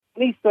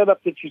any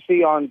setup that you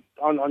see on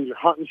your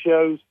hunting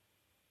shows,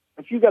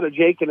 if you got a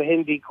Jake and a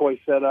hen decoy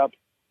set up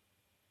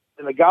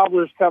and the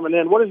gobbler's coming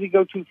in, what does he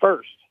go to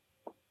first?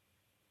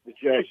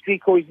 The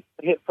decoy's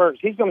hit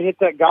first. He's going to hit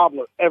that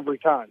gobbler every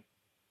time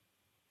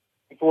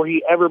before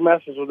he ever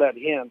messes with that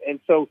hen. And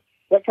so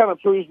that kind of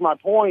proves my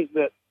point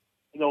that,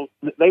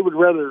 they would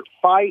rather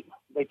fight.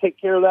 They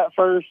take care of that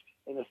first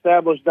and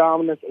establish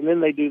dominance, and then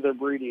they do their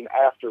breeding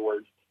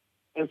afterwards.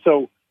 And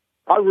so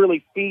I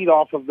really feed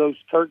off of those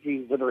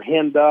turkeys that are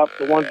henned up,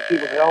 the ones that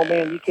people say, oh,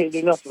 man, you can't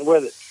do nothing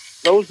with it.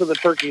 Those are the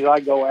turkeys I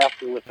go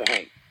after with the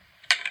hen.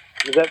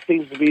 Because that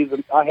seems to be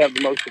I have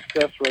the most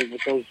success rate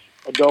with those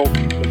adult,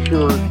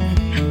 mature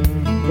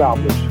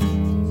gobblers.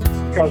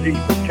 Because he's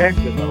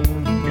protected of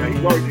them.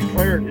 He's already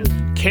declared his...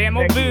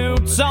 Camel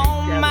boots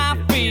on my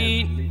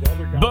feet,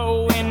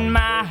 bow in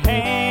my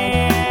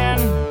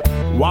hand,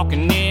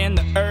 walking in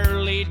the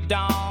early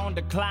dawn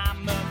to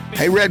climb up.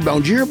 Hey, Redbone,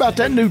 did you hear about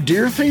that new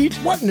deer feed?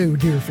 What new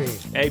deer feed?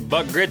 Hey,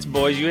 Buck Grits,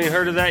 boys, you ain't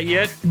heard of that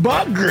yet?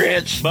 Buck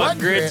Grits?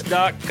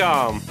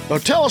 BuckGrits.com. Well,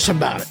 tell us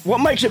about it. What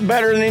makes it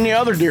better than any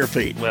other deer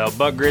feed? Well,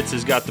 Buck Grits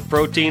has got the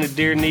protein a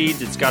deer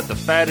needs, it's got the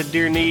fat a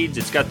deer needs,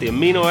 it's got the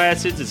amino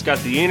acids, it's got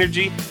the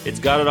energy, it's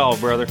got it all,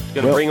 brother. It's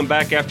going to bring them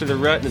back after the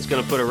rut, and it's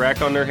going to put a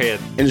rack on their head.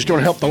 And it's going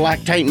to help the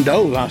lactating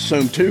does, I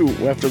assume, too,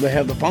 after they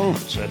have the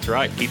fawns. That's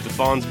right. Keep the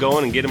fawns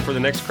going and get them for the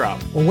next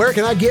crop. Well, where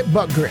can I get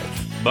Buck Grits?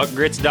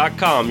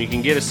 BuckGrits.com. You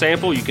can get a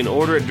sample, you can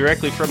order it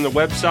directly from the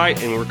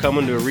website, and we're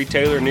coming to a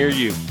retailer near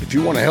you. If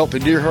you want a healthy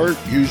deer herd,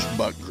 use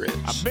Buck Grits.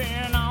 I've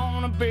been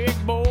on a big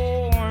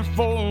boy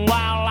for a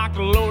while, I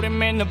can load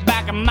him in the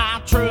back of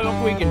my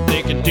truck. We can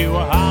take it to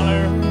a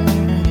holler,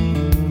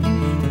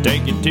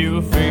 take it to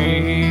a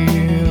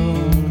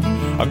field,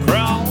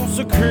 across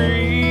a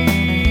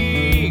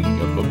creek,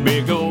 up a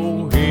big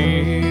old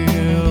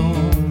hill.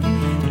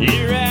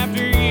 Year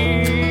after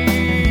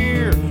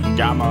year,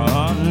 got my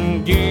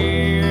hunting gear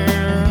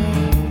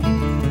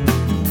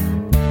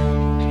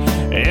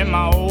and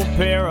my old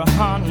pair of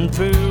hunting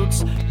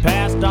boots,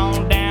 passed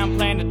on down,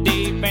 planted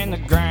deep in the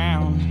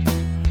ground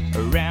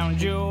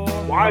around your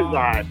Wise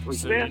Eye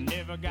presents.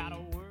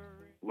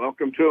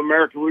 Welcome to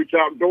American Roots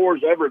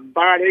Outdoors,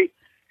 everybody.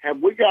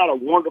 Have we got a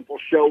wonderful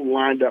show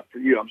lined up for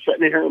you? I'm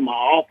sitting here in my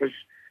office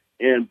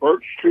in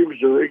Birch Tree,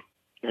 Missouri,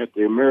 at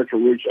the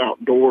American Roots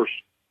Outdoors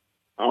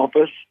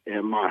office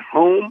in my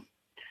home.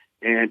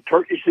 And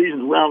turkey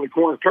season's around the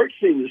corner. Turkey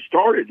season has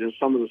started in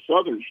some of the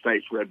southern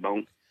states,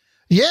 Redbone.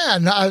 Yeah,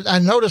 and I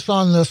noticed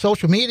on the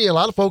social media, a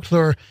lot of folks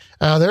are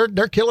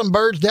they're killing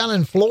birds down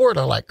in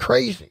Florida like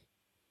crazy.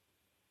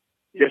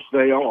 Yes,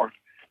 they are.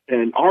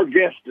 And our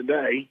guest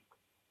today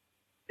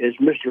is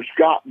Mr.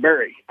 Scott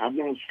Berry. I've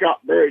known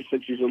Scott Berry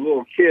since he's a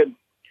little kid.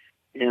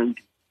 And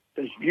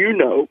as you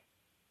know,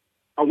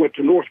 I went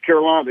to North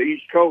Carolina, the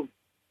East Coast,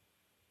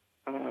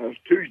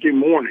 Tuesday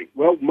morning.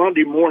 Well,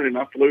 Monday morning,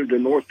 I flew to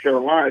North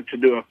Carolina to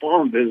do a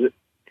farm visit.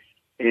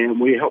 And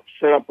we helped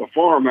set up a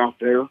farm out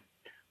there.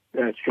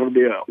 That's going to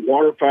be a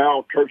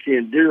waterfowl, turkey,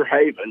 and deer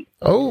haven.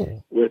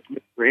 Oh. With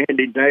Mr.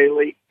 Andy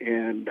Daly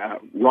and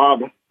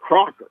Rob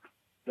Crocker.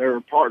 They're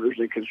partners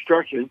in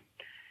construction.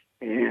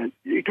 And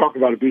you talk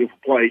about a beautiful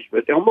place.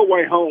 But on my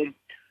way home,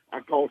 I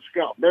called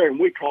Scott Berry, and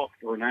we talked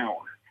for an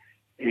hour.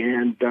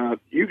 And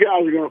you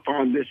guys are going to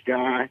find this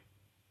guy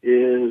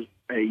is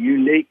a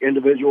unique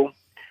individual.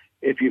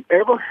 If you've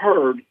ever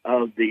heard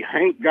of the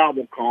Hank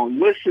Gobble call,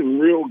 listen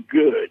real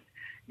good.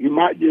 You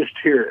might just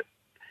hear it.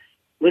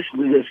 Listen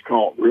to this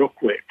call real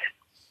quick.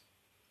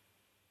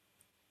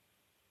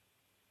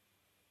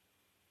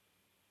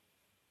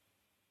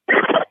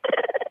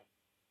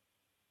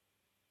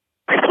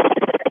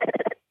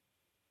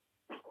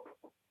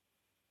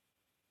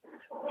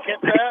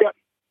 Get that?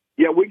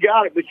 Yeah, we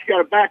got it, but you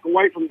got to back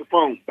away from the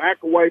phone.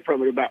 Back away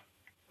from it about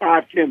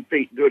 5-10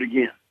 feet. Do it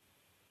again.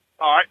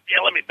 All right. Yeah,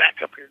 let me back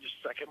up here just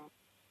a second.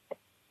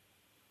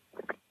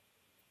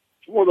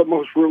 It's one of the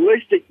most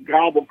realistic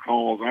gobble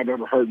calls I've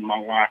ever heard in my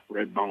life,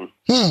 Redbone.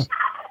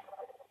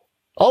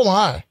 Oh,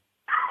 my.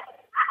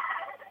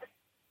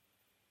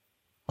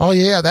 Oh,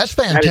 yeah, that's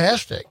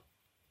fantastic.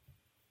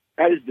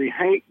 That is the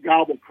Hank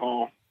Gobble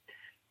call.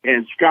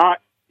 And,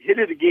 Scott, hit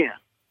it again.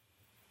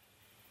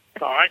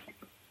 All right.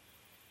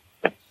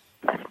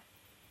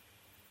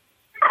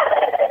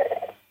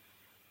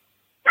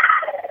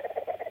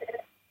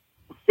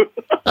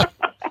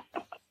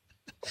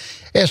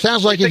 It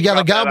sounds like you've got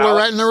a gobbler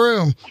right in the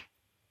room.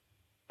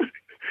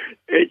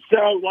 It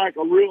sounds like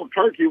a real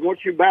turkey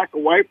once you back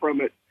away from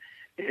it,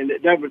 and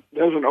it doesn't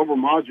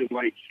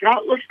overmodulate.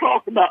 Scott, let's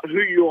talk about who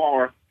you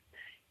are.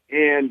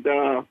 And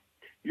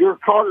you're a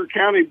Carter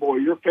County boy.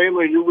 Your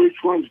family and your roots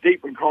runs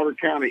deep in Carter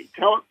County.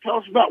 Tell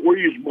us about where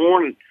you was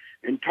born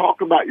and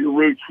talk about your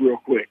roots real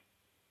quick.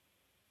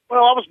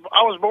 Well,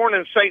 I was born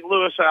in St.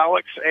 Louis,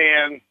 Alex,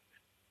 and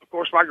of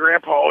course my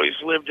grandpa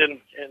always lived in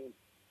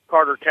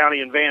Carter County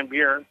in Van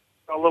Buren,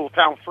 a little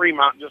town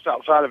Fremont just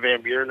outside of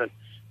Van Buren,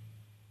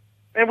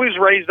 and we was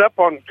raised up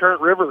on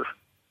Current River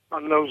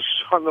on those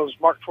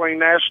Mark Twain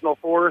National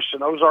Forests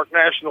and Ozark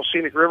National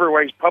Scenic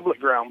Riverways public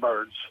ground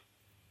birds.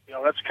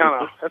 that's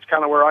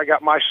kind of where I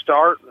got my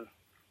start,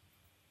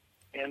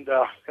 and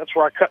that's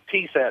where I cut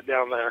teeth at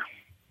down there.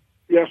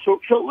 Yeah. So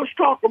let's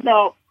talk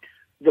about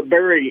the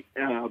Berry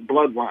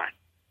bloodline.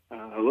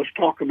 Let's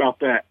talk about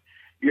that.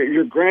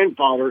 Your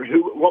grandfather,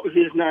 what was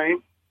his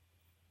name?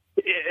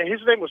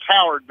 His name was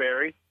Howard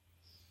Berry.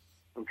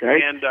 Okay.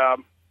 And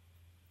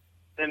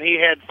then he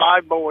had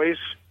 5 boys.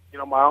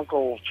 My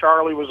Uncle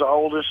Charlie was the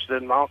oldest,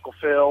 then my Uncle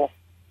Phil,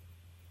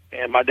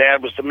 and my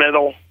dad was the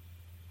middle,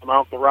 and my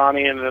Uncle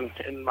Ronnie,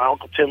 and my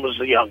Uncle Tim was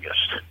the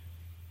youngest.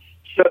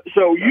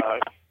 So you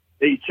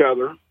each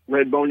other,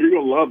 Redbone, you're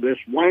going to love this.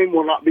 Wayne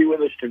will not be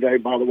with us today,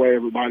 by the way,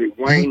 everybody.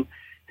 Wayne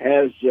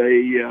has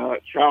a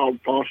child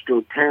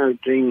foster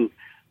parenting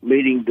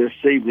meeting this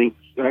evening.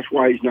 That's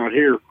why he's not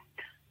here.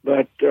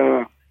 But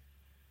the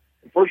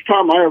first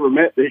time I ever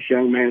met this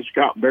young man,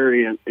 Scott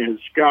Berry, and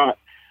Scott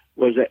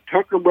was at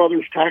Tucker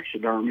Brothers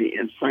Taxidermy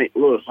in St.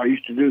 Louis. I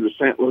used to do the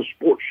St. Louis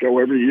Sports Show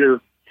every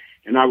year,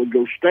 and I would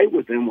go stay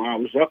with him while I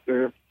was up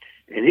there,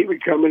 and he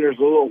would come in as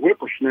a little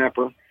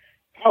whippersnapper.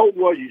 How old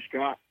was you,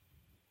 Scott?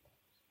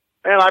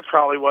 Man, I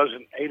probably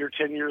wasn't 8 or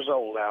 10 years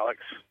old, Alex.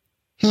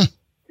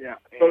 Yeah.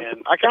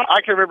 And I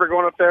can remember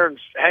going up there and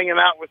hanging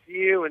out with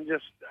you, and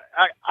just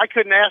I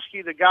couldn't ask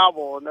you to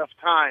gobble enough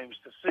times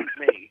to suit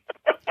me.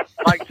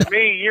 Like, to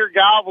me, you're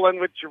gobbling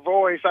with your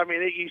voice. I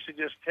mean, it used to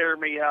just tear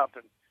me up.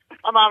 And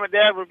my mom and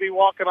dad would be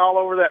walking all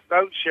over that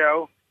boat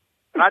show,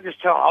 and I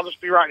just tell them, I'll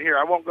just be right here.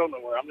 I won't go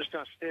nowhere. I'm just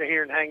going to stay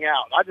here and hang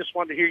out. I just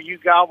wanted to hear you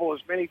gobble as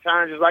many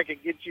times as I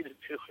could get you to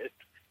do it.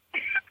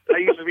 I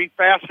used to be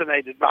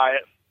fascinated by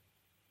it.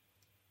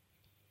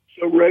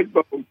 So,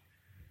 Redbone,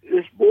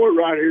 this boy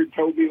right here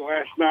told me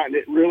last night, and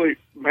it really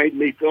made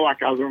me feel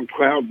like I was on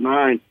cloud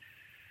 9.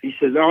 He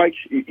says, Alex,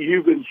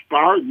 you've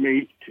inspired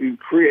me to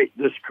create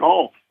this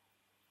call.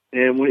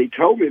 And when he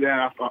told me that,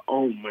 I thought,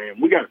 oh,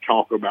 man, we got to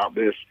talk about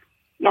this.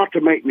 Not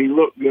to make me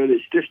look good.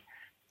 It's just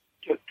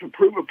to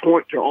prove a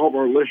point to all of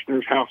our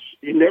listeners how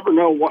you never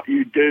know what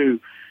you do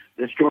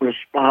that's going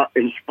to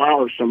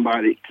inspire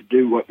somebody to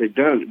do what they've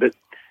done. But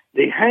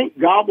the Hank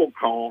Gobble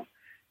call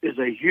is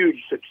a huge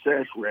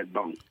success,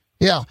 Redbone.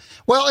 Yeah.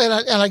 Well,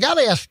 and I got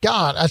to ask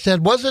Scott, I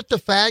said, was it the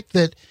fact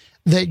that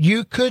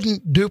you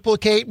couldn't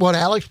duplicate what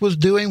Alex was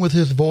doing with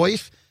his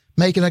voice,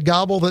 making a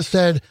gobble that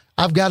said,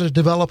 I've got to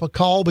develop a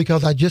call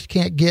because I just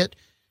can't get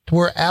to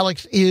where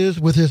Alex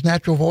is with his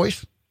natural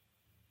voice?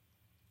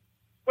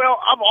 Well,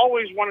 I've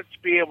always wanted to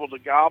be able to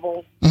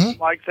gobble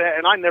like that,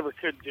 and I never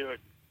could do it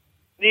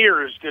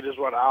near as good as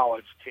what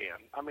Alex can.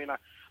 I mean,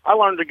 I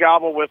learned to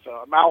gobble with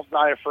a mouth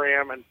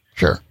diaphragm, and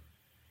sure.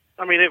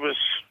 I mean, it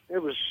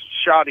was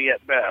shoddy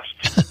at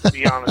best, to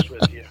be honest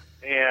with you.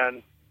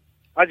 And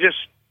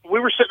we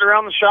were sitting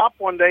around the shop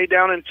one day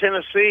down in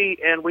Tennessee,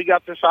 and we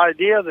got this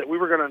idea that we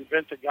were going to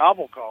invent a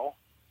gobble call,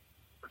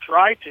 or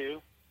try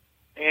to.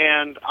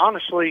 And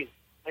honestly,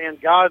 man,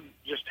 God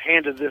just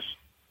handed this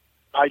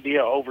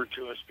idea over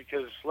to us,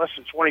 because less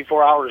than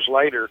 24 hours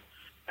later,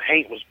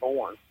 Hank was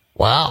born.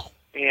 Wow.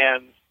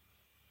 And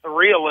the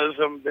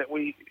realism that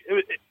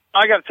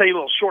I got to tell you a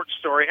little short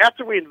story.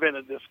 After we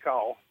invented this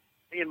call,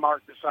 me and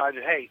Mark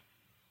decided, hey,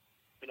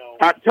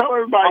 tell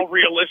everybody. How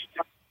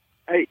realistic.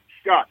 Hey,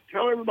 Scott,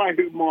 tell everybody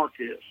who Mark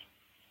is.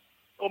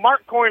 Well,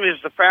 Mark Coyne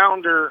is the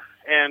founder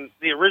and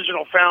the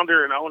original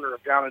founder and owner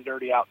of Down and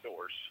Dirty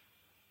Outdoors.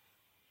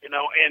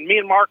 And me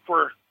and Mark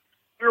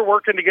we were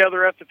working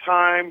together at the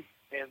time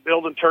and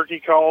building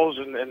turkey calls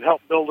and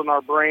helped building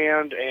our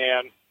brand,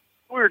 and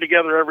we were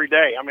together every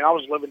day. I mean, I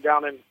was living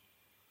down in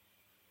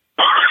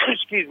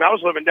I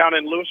was living down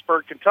in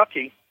Lewisburg,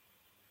 Kentucky,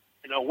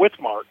 with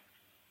Mark.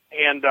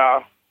 And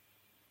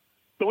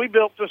so we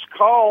built this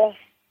call,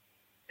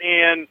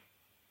 and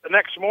the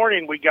next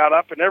morning we got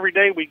up, and every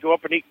day we'd go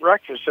up and eat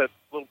breakfast at a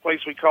little place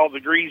we called the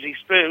Greasy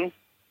Spoon.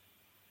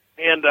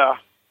 And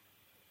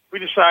we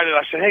decided,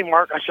 I said, hey,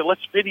 Mark,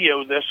 let's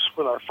video this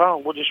with our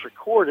phone. We'll just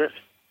record it.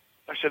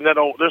 I said,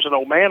 there's an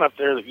old man up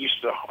there that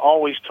used to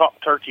always talk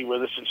turkey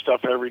with us and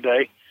stuff every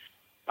day.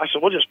 I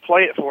said, we'll just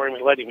play it for him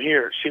and let him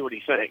hear it, see what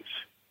he thinks.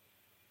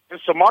 And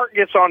so Mark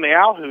gets on the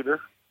owl hooter,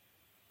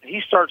 and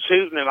he starts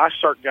hooting, and I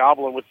start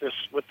gobbling with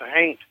the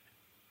Hank.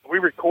 We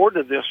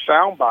recorded this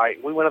sound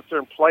bite. We went up there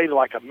and played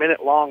like a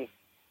minute-long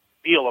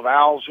deal of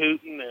owls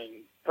hooting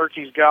and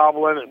turkeys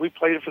gobbling, and we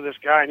played it for this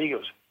guy, and he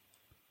goes,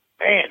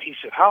 man, he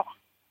said, how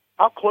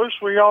close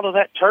were y'all to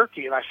that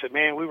turkey? And I said,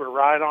 man, we were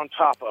right on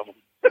top of him.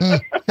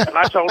 And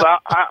I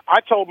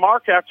told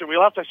Mark after we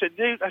left, I said,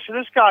 dude,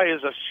 this guy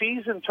is a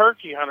seasoned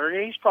turkey hunter,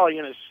 and he's probably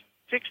in his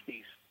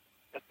 60s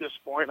at this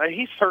point.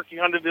 He's turkey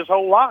hunted his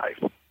whole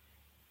life.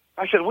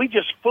 I said, we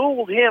just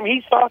fooled him.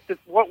 He thought that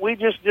what we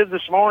just did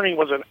this morning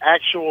was an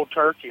actual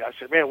turkey. I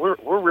said, man,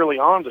 we're really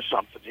on to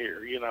something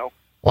here,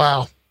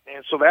 Wow.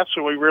 And so that's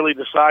when we really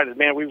decided,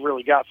 man, we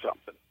really got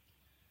something.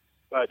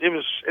 But it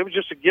was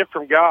just a gift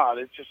from God.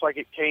 It's just like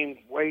it came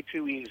way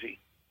too easy.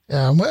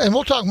 And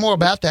we'll talk more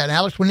about that,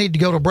 Alex. We need to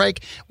go to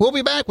break. We'll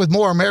be back with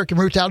more American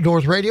Roots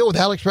Outdoors Radio with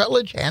Alex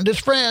Rutledge and his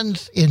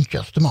friends in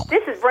just a moment.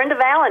 This is Brenda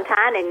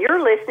Valentine, and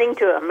you're listening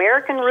to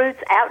American Roots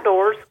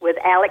Outdoors with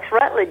Alex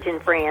Rutledge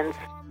and friends.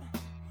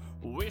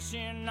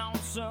 wishing on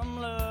some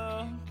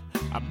luck.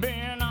 I've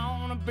been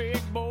on a big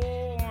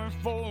bore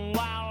for a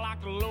while. I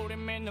can load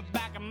him in the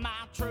back of my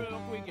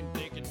truck. We can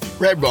take it to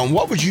Redbone,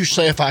 what would you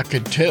say if I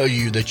could tell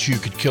you that you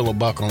could kill a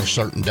buck on a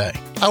certain day?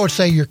 I would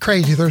say you're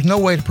crazy. There's no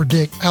way to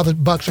predict how the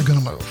bucks are going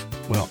to move.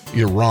 Well,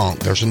 you're wrong.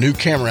 There's a new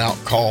camera out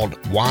called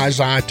Wise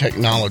Eye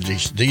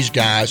Technologies. These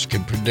guys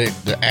can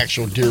predict the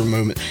actual deer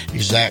movement,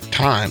 exact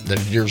time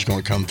that a deer is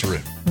going to come through.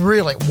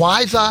 Really?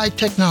 Wise Eye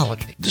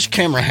Technology. This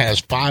camera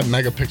has 5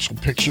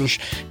 megapixel pictures,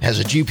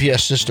 has a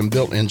GPS system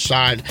built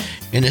inside,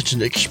 and it's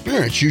an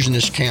experience using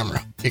this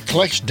camera. It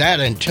collects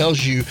data and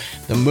tells you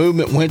the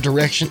movement, wind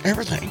direction,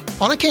 everything.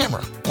 On a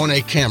camera. On a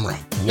camera.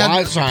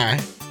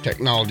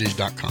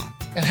 WiseEyeTechnologies.com.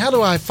 And how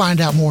do I find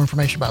out more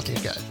information about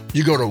these guys?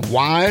 You go to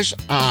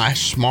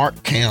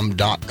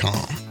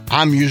WiseEyeSmartCam.com.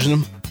 I'm using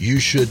them. You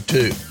should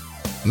too.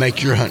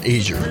 Make your hunt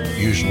easier.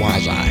 Use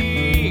Wise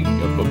Eye.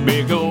 up a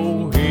big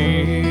old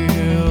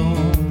hill.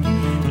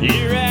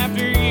 Year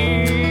after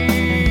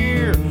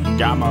year,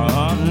 got my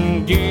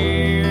hunting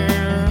gear.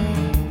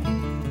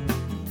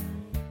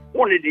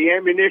 Quantity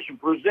Ammunition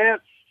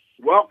presents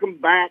Welcome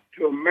Back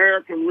to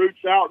American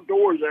Roots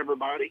Outdoors,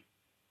 everybody.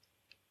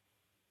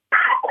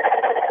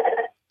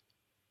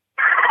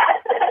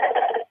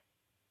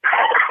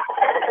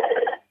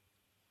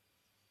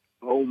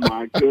 Oh,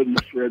 my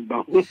goodness,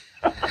 Redbone.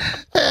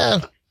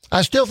 Yeah,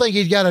 I still think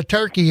he's got a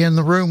turkey in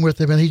the room with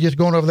him, and he's just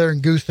going over there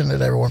and goosing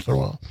it every once in a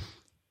while.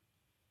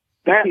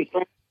 That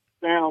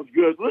sounds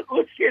good.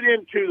 Let's get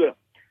into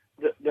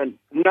the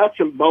nuts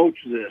and bolts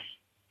of this.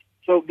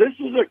 So this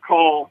is a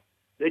call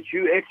that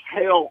you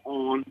exhale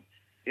on,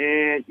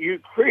 and you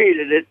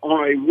created it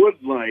on a wood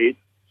lathe,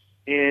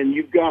 and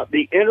you've got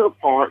the inner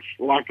parts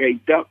like a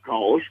duck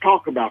call. Let's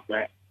talk about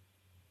that.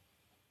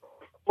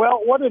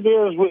 Well, what it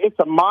is, it's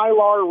a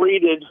Mylar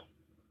reeded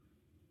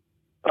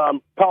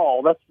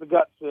call. That's the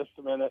gut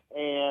system in it.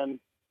 And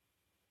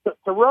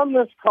to run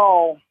this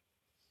call,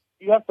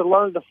 you have to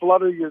learn to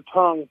flutter your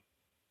tongue.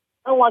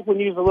 Kind of like when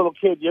you was a little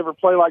kid. You ever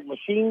play like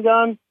machine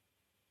gun?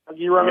 Like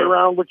you run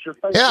around with your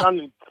face on.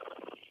 And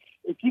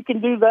if you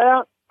can do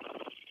that,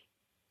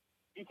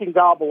 you can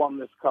gobble on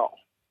this call.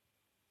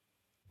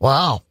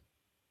 Wow.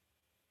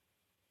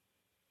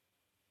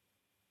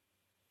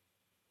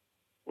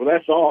 Well,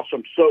 that's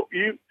awesome. So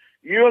you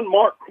and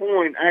Mark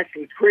Coyne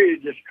actually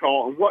created this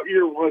call, and what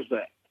year was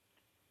that?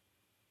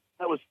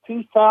 That was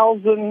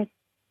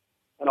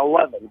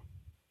 2011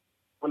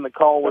 when the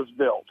call was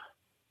built.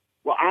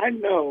 Well, I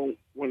know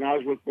when I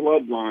was with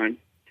Bloodline,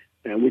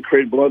 and we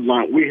created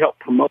Bloodline, we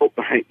helped promote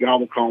the Hank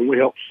Gobble call, and we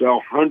helped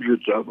sell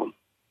hundreds of them,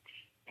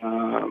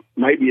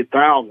 maybe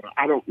 1,000.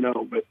 I don't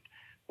know. But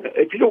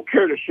if you don't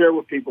care to share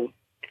with people,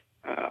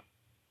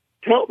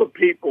 tell the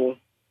people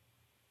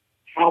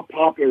how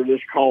popular this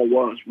call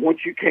was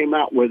once you came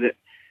out with it,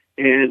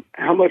 and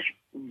how much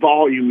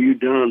volume you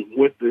done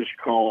with this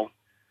call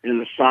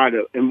in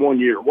 1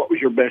 year. What was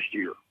your best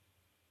year?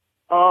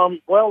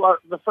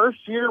 The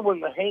first year when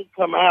the Hank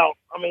come out,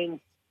 I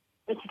mean,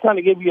 just to kind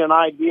of give you an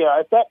idea,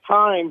 at that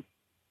time,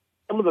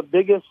 some of the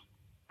biggest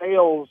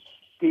sales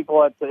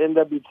people at the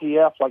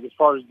NWTF, like as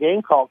far as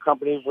game call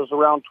companies, was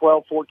around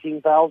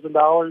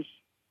 $12,000-$14,000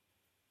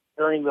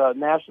 during the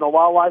National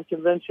Wildlife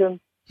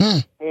Convention.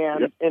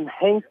 And in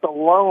Hanks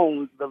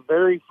alone, the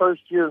very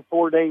first year in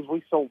 4 days,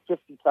 we sold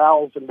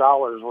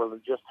 $50,000 worth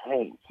of just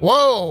Hanks.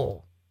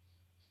 Whoa.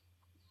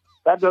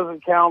 That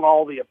doesn't count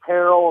all the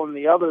apparel and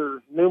the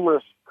other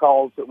numerous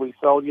calls that we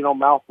sold,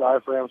 mouth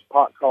diaphragms,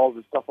 pot calls,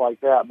 and stuff like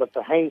that. But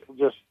the Hank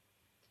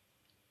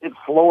it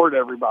floored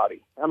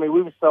everybody. I mean,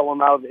 we were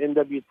selling out of the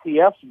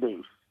NWTF's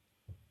booth,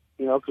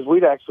 because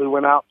we'd actually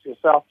went out to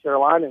South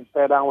Carolina and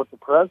sat down with the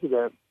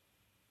president.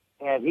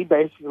 And he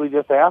basically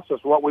just asked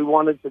us what we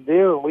wanted to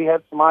do, and we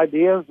had some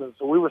ideas, and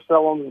so we were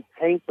selling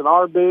Hanks in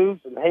our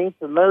booth and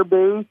Hanks in their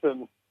booth,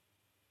 and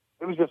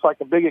it was just like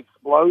a big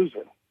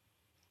explosion.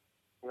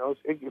 It was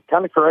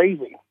kind of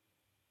crazy.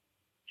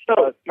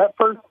 So that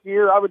first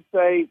year, I would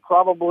say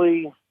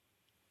probably,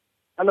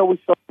 I know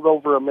we sold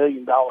over $1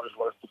 million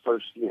worth the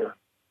first year.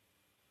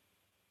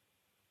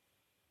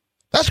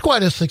 That's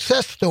quite a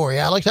success story,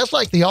 Alex. That's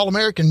like the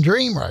all-American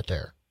dream right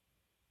there.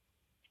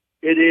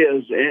 It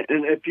is,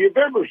 and if you've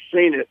ever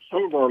seen it,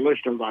 some of our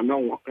listeners I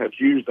know have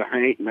used a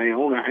Hank, and they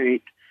own a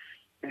Hank,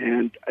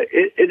 and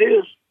it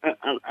is,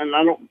 and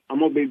I'm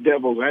going to be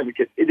devil's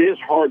advocate, it is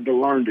hard to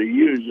learn to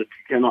use if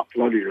you cannot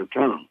flutter your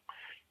tongue.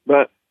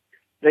 But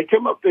they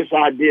come up with this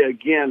idea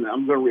again.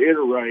 I'm going to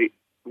reiterate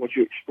what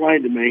you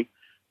explained to me.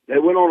 They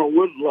went on a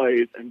wood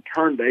lathe and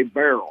turned a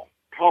barrel.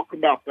 Talk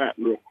about that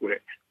real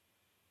quick.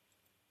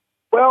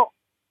 Well,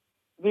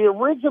 the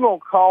original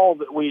call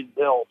that we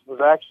built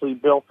was actually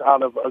built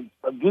out of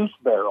a goose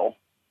barrel.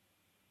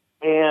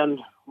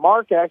 And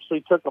Mark actually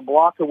took a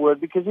block of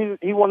wood because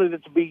he wanted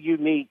it to be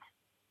unique.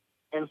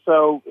 And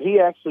so he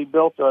actually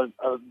built the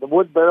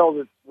wood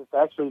barrel that's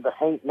actually the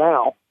Hank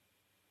now.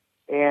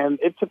 And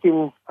it took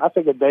him, I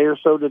think, a day or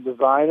so to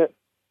design it.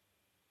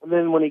 And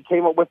then when he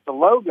came up with the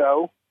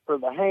logo for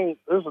the Hank,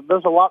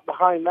 there's a lot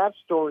behind that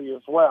story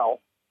as well.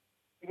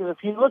 Because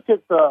if you look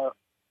at the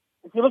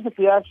if you look at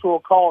the actual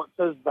call, it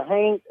says the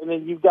hank, and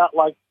then you've got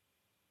like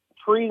a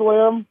tree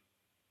limb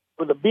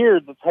with a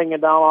beard that's hanging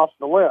down off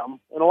the limb.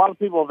 And a lot of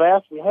people have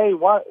asked me, hey,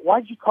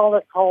 why'd you call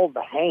that call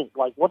the hank?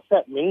 Like, what's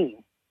that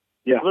mean?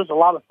 Yeah. Well, there's a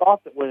lot of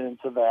thought that went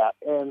into that.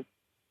 And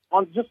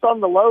on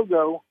the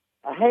logo,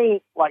 a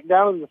hank, like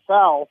down in the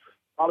South,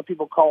 a lot of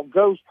people call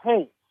ghost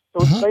hank.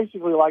 So it's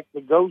basically like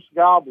the ghost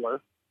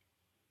gobbler.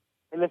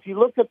 And if you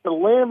look at the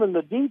limb and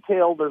the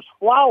detail, there's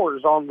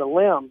flowers on the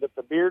limb that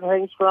the beard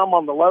hangs from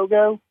on the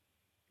logo.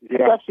 Yeah.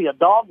 It's actually a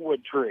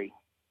dogwood tree.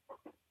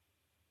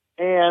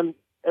 And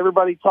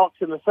everybody talks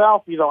in the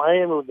South, you know,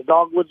 hey, when the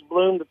dogwoods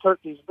bloom, the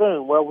turkeys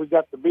boom. Well, we've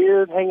got the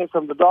beard hanging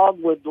from the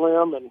dogwood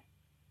limb, and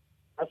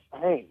that's the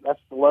hang.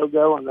 That's the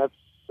logo, and that's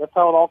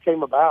how it all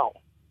came about,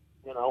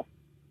 you know.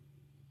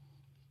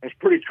 It's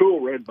pretty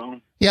cool,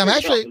 Redbone. Yeah, I'm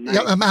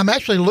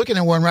actually looking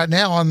at one right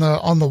now on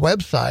the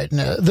website,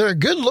 and they're a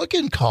good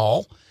looking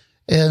call,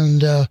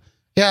 and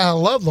yeah, I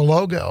love the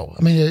logo.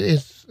 I mean,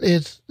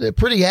 it's a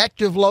pretty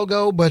active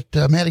logo, but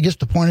man, it gets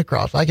the point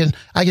across. I can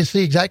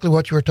see exactly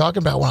what you were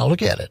talking about when I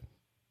look at it.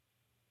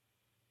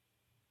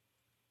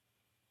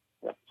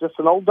 It's just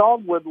an old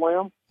dogwood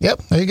limb.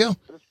 Yep, there you go.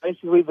 It's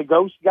basically the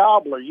ghost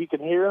gobbler. You can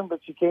hear him,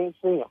 but you can't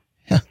see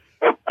him.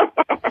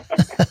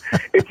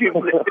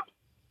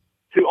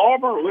 To all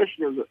of our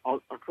listeners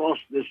across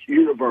this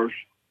universe,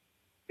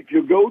 if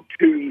you go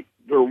to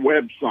their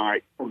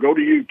website or go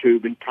to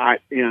YouTube and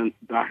type in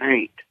the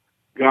Hank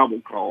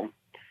Gobble Call,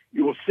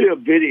 you will see a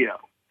video.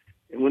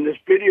 And when this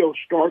video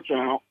starts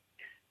out,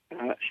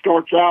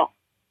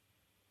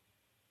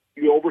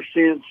 you're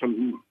overseeing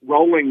some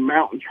rolling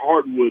mountains,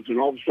 hardwoods, and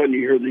all of a sudden you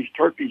hear these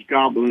turkeys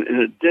gobbling in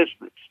a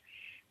distance.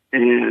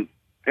 And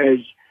as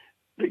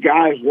the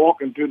guy is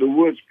walking through the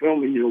woods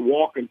filming, you're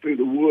walking through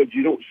the woods.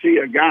 You don't see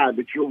a guy,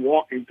 but you're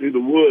walking through the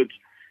woods,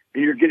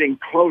 and you're getting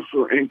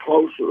closer and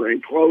closer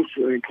and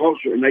closer and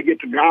closer. And they get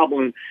to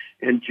gobbling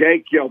and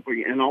Jake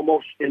yelping and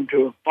almost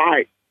into a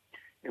fight.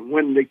 And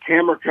when the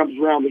camera comes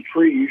around the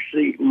tree, you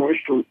see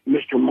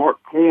Mr. Mark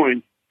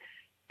Coyne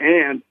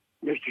and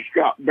Mr.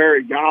 Scott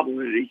Berry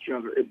gobbling at each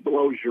other. It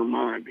blows your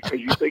mind because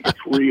you think it's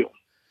real,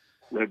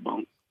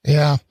 Redbone.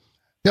 Yeah.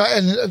 Yeah,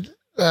 and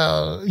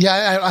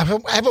I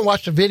haven't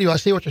watched the video. I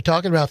see what you're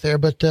talking about there,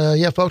 but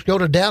yeah, folks, go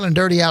to Down and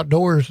Dirty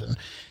Outdoors and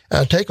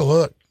take a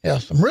look. Yeah,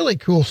 some really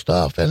cool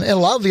stuff, and a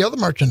lot of the other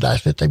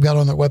merchandise that they've got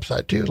on their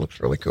website too looks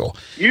really cool.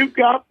 You've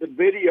got the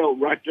video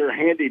right there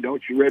handy,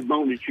 don't you,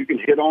 Redbone? That you can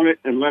hit on it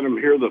and let them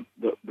hear the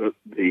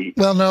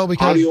Well, no,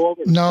 because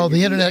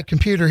the internet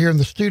computer here in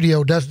the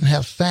studio doesn't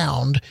have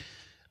sound.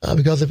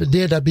 Because if it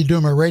did, I'd be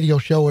doing my radio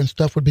show and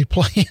stuff would be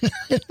playing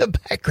in the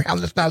background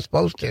that's not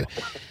supposed to.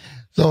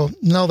 So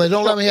no, they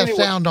don't let me have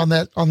sound on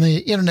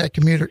the internet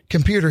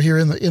computer here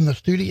in the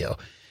studio.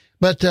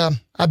 But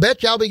I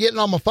bet you I'll be getting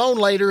on my phone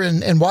later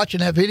and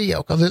watching that video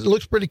because it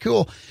looks pretty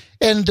cool.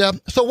 And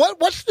so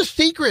what's the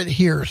secret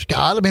here,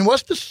 Scott? I mean,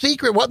 what's the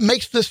secret? What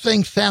makes this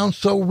thing sound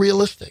so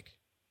realistic?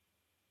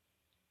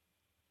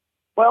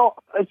 Well,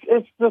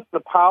 it's just the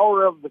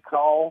power of the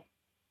call.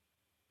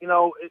 You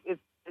know,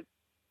 it's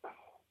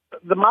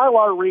the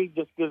Mylar reed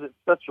just gives it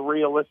such a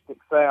realistic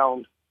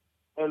sound.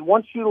 And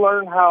once you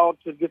learn how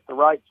to get the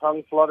right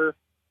tongue flutter,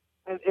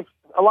 and if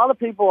a lot of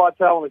people, I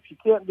tell them, if you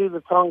can't do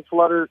the tongue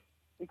flutter,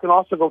 you can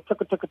also go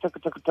tucka, tucka, tucka,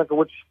 tucka, tucka,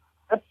 which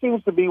that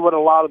seems to be what a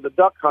lot of the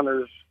duck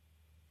hunters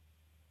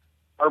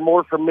are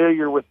more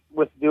familiar with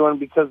doing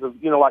because of,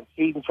 you know, like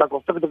feed and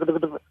chuckles. Tucka, tucka, tucka,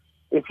 tucka.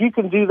 If you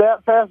can do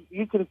that fast,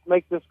 you can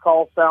make this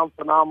call sound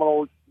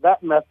phenomenal,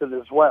 that method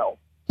as well.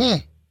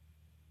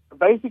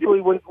 Basically,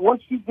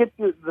 once you get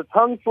the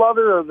tongue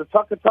flutter or the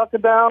tucka,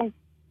 tucka down,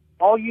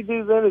 all you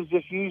do then is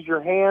just use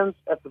your hands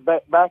at the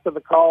back of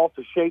the call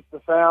to shape the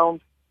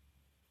sound,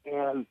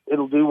 and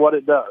it'll do what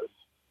it does,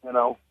 you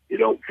know. You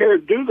don't care.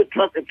 Do the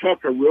tucka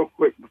tucka real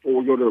quick before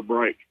we go to a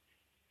break.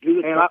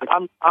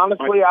 I'm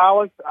honestly,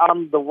 Alex,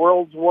 I'm the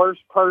world's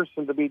worst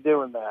person to be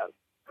doing that.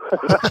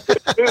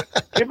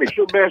 Give me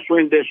your best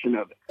rendition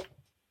of it.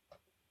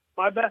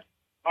 My best?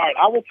 All right,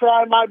 I will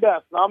try my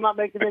best. Now, I'm not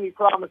making any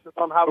promises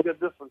on how good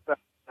this one sounds,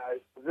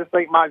 guys. This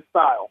ain't my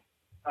style.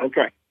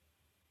 Okay.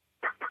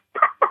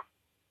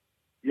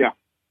 Yeah.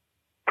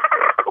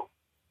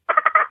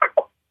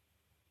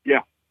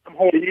 Yeah. I'm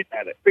holding you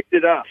at it. Pick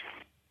it up.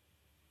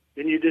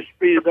 Then you just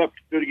speed it up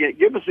to do it again.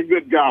 Give us a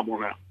good gobble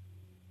now.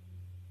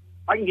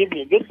 I can give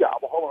you a good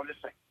gobble. Hold on just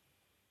a second.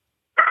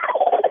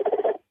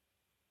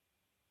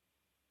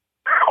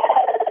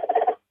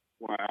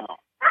 Wow.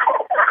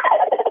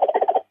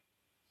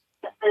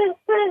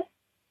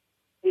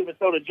 Even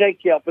throw the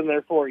Jake yelp in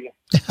there for you.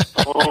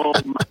 Oh,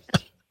 man.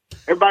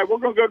 Everybody, we're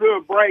going to go to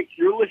a break.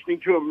 You're listening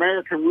to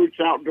American Roots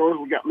Outdoors.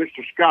 We got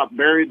Mr. Scott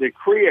Berry, the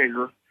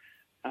creator,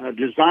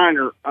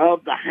 designer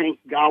of the Hank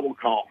Gobble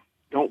Call.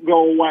 Don't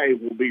go away.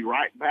 We'll be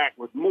right back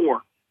with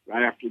more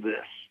right after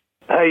this.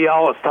 Hey,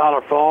 y'all, it's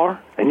Tyler Farr,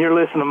 and you're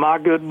listening to my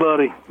good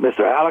buddy,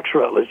 Mr. Alex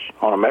Rutledge,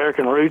 on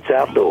American Roots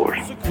Outdoors.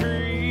 It's a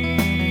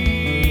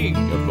creek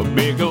up a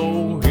big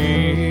old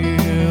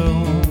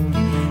hill.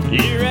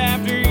 Year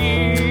after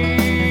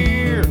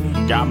year,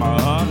 got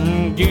my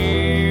hunting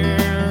gear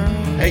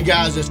Hey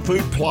guys, it's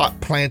food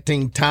plot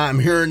planting time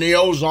here in the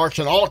Ozarks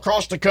and all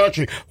across the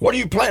country. What are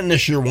you planting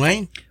this year,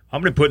 Wayne?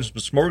 I'm going to put some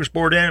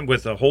smorgasbord in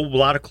with a whole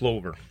lot of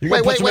clover. You're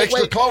going to put some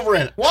extra clover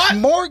in it. What?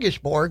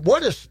 Smorgasbord?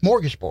 What is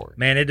smorgasbord?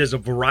 Man, it is a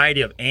variety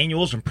of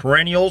annuals and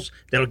perennials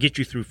that'll get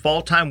you through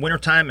fall time, winter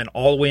time, and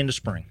all the way into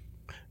spring.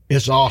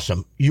 It's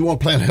awesome. You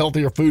want to plant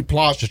healthier food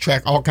plots to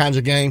track all kinds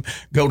of game?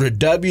 Go to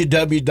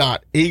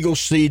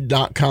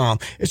www.eagleseed.com.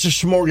 It's a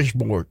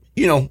smorgasbord.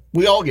 You know,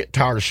 we all get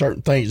tired of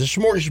certain things. The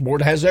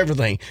smorgasbord has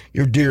everything.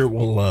 Your deer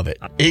will love it.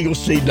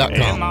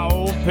 Eagleseed.com. And my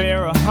old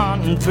pair of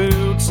hunting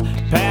boots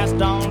passed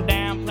on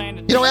down.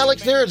 You know,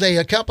 Alex, there is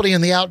a company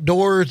in the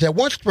outdoors that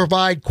wants to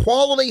provide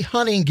quality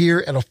hunting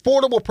gear at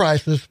affordable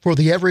prices for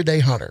the everyday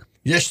hunter.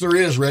 Yes, there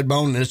is,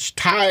 Redbone, and it's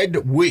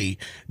Tide We.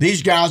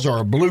 These guys are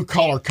a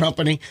blue-collar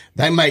company.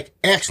 They make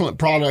excellent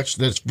products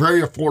that's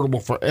very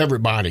affordable for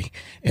everybody.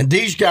 And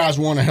these guys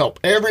want to help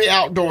every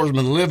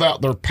outdoorsman live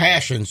out their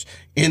passions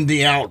in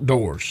the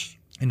outdoors.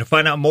 And to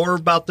find out more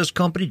about this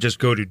company, just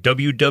go to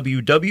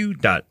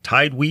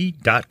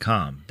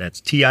www.tidewe.com.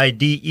 That's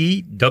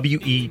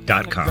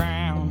TIDEWE.com.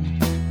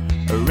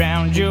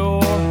 Around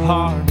your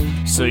heart,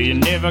 so you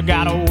never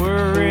gotta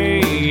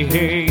worry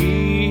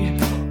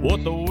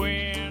what the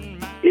wind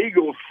might.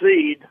 Eagle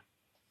Seed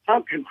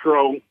Hunt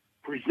Control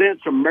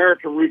presents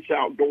American Roots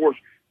Outdoors.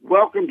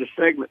 Welcome to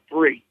segment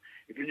 3.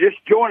 If you're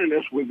just joining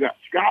us, we've got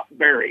Scott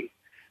Berry,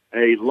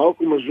 a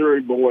local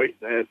Missouri boy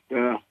that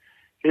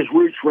his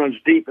roots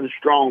runs deep and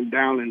strong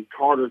down in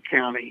Carter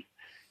County,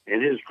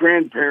 and his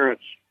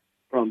grandparents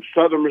from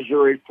southern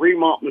Missouri,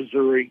 Fremont,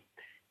 Missouri,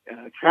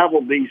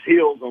 traveled these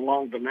hills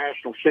along the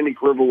National Scenic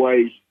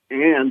Riverways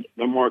and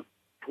the Mark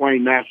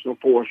Twain National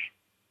Forest.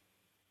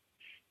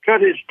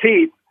 Cut his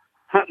teeth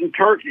hunting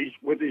turkeys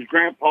with his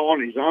grandpa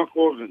and his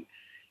uncles,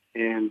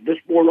 and this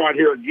boy right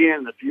here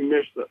again. If you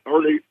missed the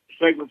early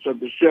segments of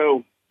the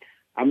show,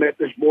 I met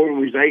this boy when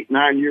he was 8,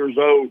 9 years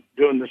old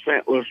doing the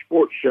St. Louis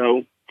Sports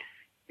Show,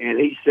 and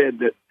he said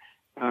that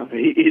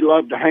he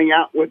loved to hang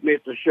out with me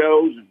at the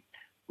shows and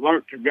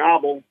learned to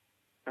gobble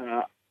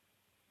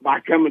by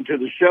coming to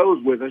the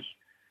shows with us,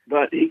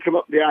 but he came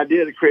up with the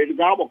idea to create a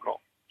gobble call.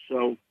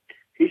 So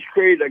he's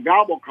created a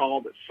gobble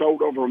call that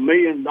sold over $1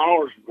 million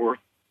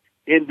worth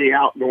in the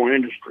outdoor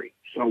industry.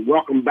 So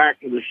welcome back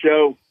to the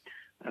show,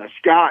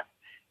 Scott.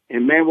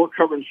 And man, we're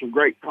covering some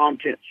great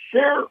content.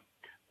 Share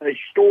a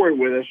story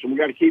with us, and we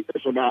got to keep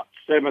this about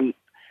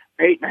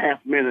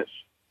 8.5 minutes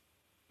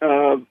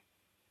of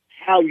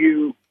how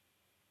you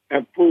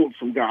have fooled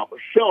some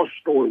gobblers. Share a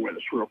story with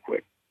us real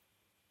quick.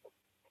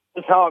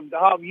 That's how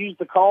I've used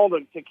the call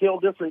to kill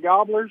different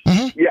gobblers.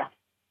 Mm-hmm. Yeah.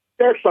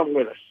 Share some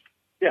with us.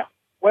 Yeah.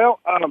 Well,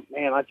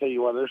 man, I tell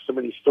you what, there's so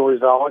many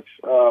stories, Alex.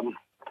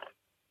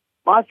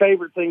 My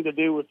favorite thing to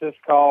do with this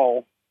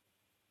call,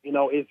 you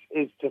know, is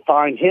to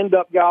find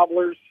henned-up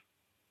gobblers,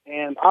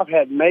 and I've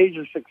had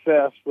major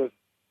success with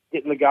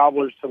getting the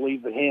gobblers to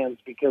leave the hens,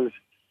 because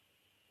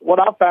what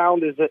I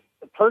found is that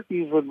the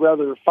turkeys would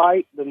rather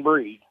fight than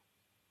breed.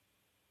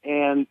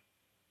 And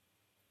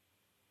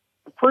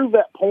to prove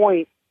that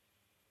point,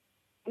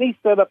 any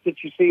setup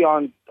that you see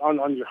on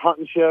your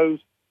hunting shows,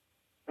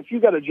 if you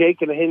got a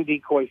Jake and a hen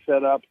decoy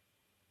set up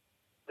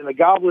and the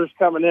gobbler's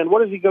coming in,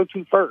 what does he go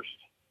to first?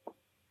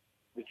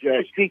 The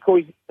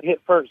decoy's hit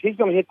first. He's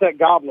going to hit that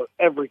gobbler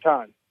every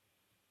time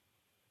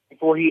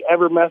before he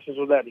ever messes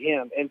with that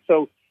hen. And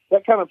so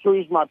that kind of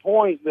proves my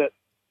point that,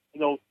 you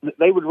know,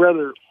 they would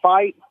rather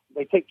fight.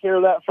 They take care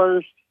of that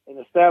first and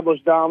establish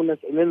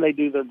dominance, and then they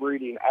do their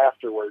breeding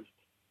afterwards.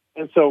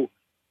 And so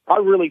I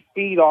really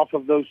feed off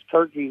of those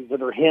turkeys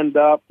that are henned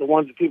up, the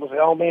ones that people say,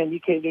 oh, man, you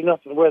can't do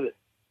nothing with it.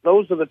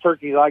 Those are the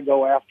turkeys I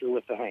go after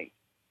with the hang.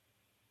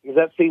 Because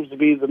that seems to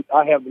be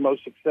I have the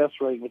most success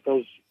rate with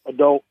those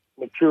adult,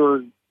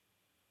 mature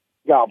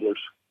gobblers.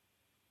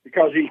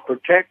 Because he's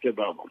protective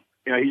of them.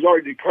 You know, he's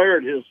already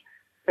declared his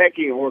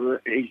pecking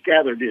order, and he's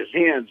gathered his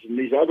hens. And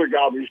these other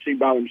gobblers you see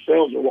by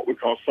themselves are what we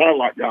call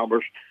satellite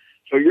gobblers.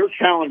 So your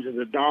challenge is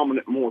to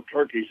dominate more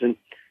turkeys. And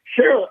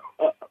share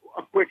a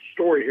quick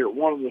story here.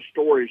 One of the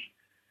stories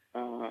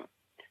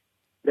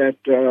that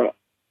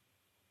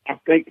I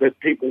think that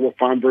people will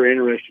find very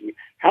interesting.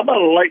 How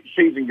about a late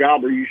season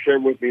gobbler you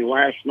shared with me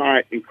last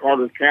night in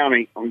Carter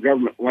County on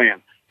government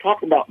land?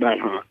 Talk about that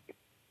hunt.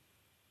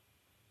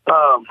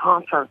 I'm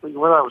trying to think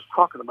what I was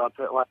talking about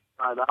that last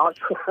night, Alex.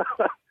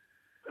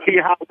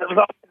 Yeah,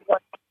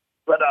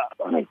 but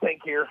let me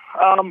think here.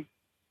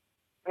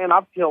 Man,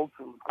 I've killed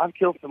some.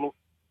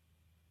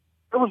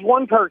 There was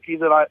one turkey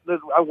that I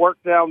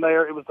worked down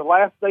there. It was the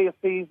last day of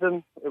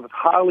season. It was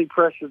highly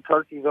pressured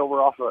turkeys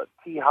over off of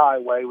T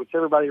Highway, which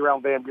everybody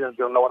around Van Buren is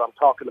going to know what I'm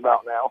talking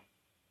about now.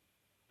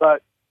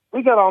 But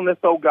we got on this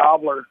old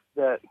gobbler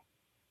that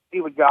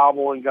he would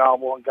gobble and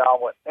gobble and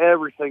gobble at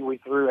everything we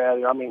threw at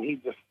him. I mean,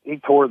 he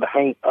tore the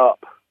haint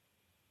up.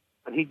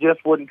 But he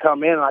just wouldn't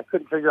come in, and I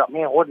couldn't figure out,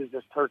 man, what is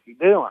this turkey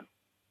doing?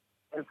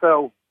 And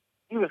so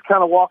he was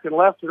kind of walking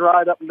left and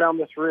right up and down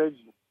this ridge.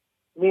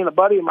 Me and a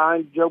buddy of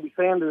mine, Joby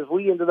Sanders,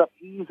 we ended up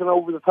easing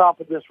over the top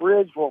of this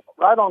ridge. Well,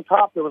 right on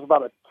top, there was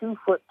about a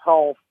 2-foot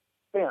tall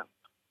fence.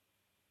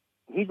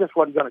 He just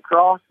wasn't going to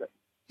cross it.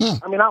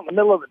 I mean, out in the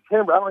middle of the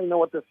timber, I don't even know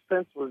what this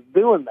fence was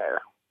doing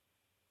there.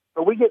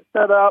 So we get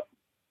set up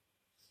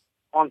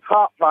on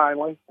top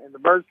finally, and the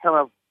bird's kind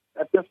of,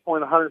 at this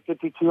point,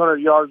 150, 200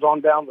 yards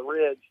on down the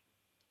ridge.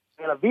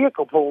 And a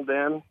vehicle pulled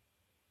in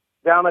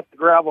down at the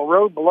gravel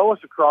road below us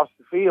across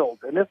the field.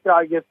 And this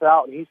guy gets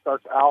out, and he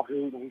starts owl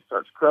hooting, he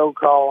starts crow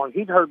calling.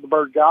 He'd heard the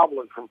bird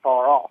gobbling from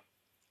far off.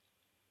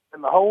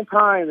 And the whole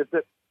time that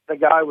the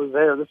guy was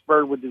there, this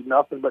bird would do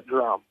nothing but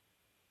drum.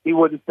 He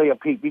wouldn't say a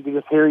peep. You could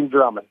just hear him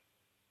drumming.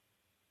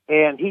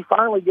 And he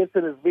finally gets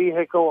in his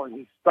vehicle, and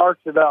he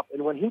starts it up.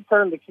 And when he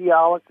turned the key,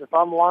 Alex, if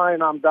I'm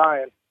lying, I'm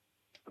dying,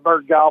 the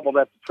bird gobbled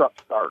at the truck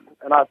starting.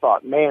 And I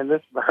thought, man,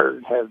 this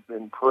bird has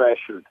been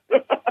pressured.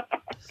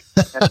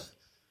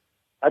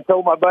 I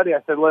told my buddy,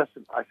 I said,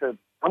 listen, I said,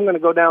 I'm going to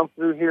go down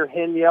through here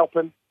hen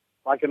yelping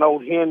like an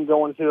old hen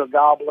going to a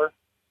gobbler.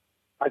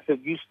 I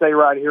said, you stay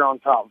right here on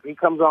top. If he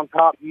comes on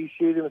top, you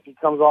shoot him. If he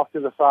comes off to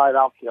the side,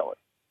 I'll kill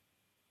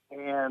it.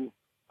 And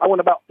I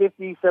went about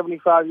 50,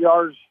 75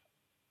 yards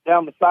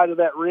down the side of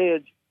that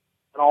ridge,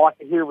 and all I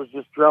could hear was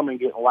just drumming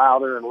getting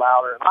louder and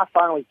louder. And I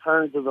finally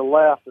turned to the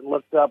left and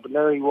looked up, and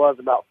there he was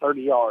about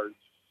 30 yards.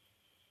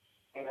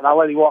 And I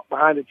let him walk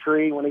behind a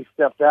tree. When he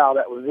stepped out,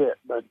 that was it.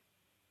 But,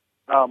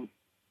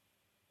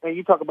 and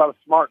you talk about a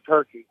smart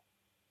turkey.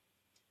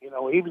 You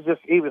know, he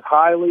was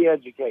highly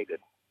educated,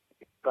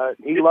 but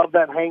he loved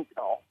that Hank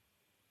call.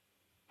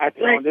 I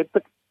think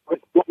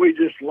what we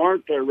just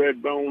learned there,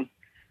 Redbone,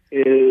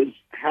 is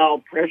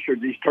how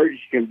pressured these turkeys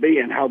can be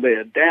and how they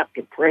adapt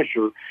to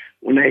pressure.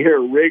 When they hear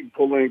a rig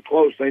pulling in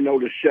close, they know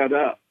to shut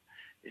up.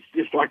 It's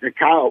just like a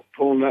coyote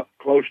pulling up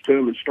close to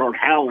them and start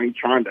howling,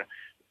 trying to,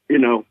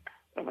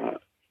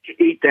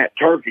 to eat that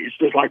turkey. It's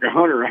just like a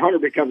hunter. A hunter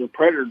becomes a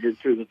predator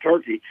to the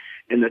turkey,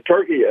 and the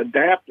turkey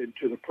adapted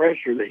to the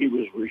pressure that he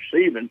was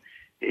receiving.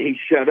 He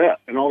shut up,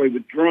 and all he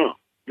would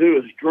do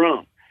is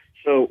drum.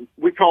 So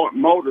we call it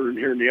motoring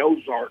here in the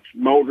Ozarks,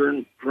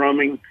 motoring,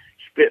 drumming,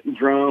 spit and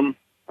drum.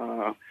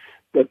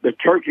 But the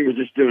turkey was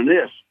just doing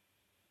this.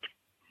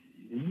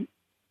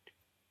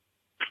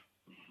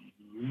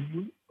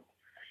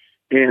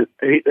 And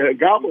a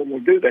gobbler will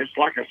do that. It's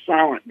like a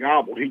silent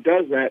gobble. He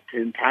does that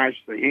to entice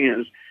the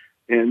hens.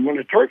 And when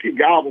a turkey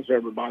gobbles,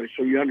 everybody,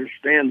 so you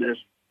understand this,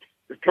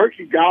 the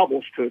turkey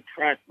gobbles to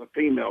attract the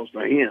females,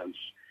 the hens.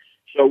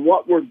 So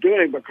what we're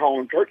doing by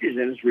calling turkeys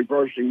in is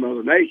reversing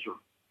Mother Nature.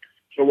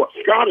 So what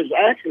Scott is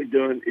actually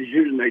doing is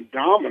using a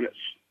dominance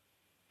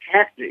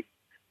tactic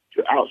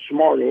to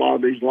outsmart a lot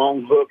of these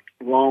long-hooked,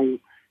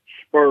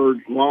 long-spurred,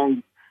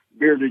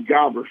 long-bearded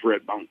gobblers,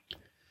 Redbone.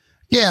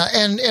 Yeah,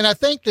 and I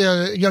think,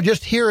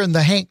 just hearing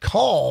the Hank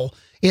call,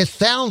 it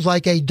sounds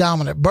like a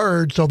dominant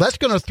bird, so that's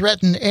going to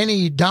threaten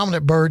any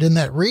dominant bird in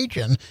that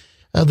region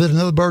that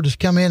another bird has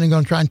come in and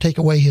going to try and take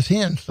away his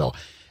hens. So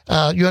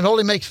it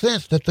only makes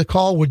sense that the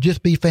call would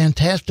just be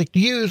fantastic to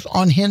use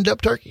on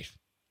henned-up turkeys.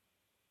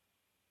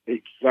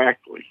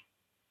 Exactly.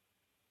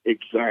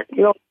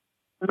 You know,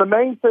 the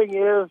main thing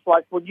is,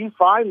 like, when you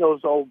find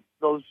those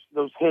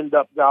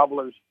henned-up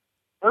gobblers,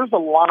 there's a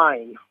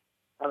line,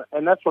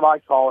 and that's what I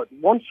call it.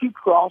 Once you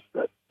cross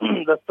the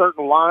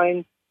certain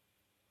line,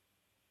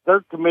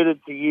 they're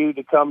committed to you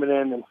to coming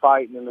in and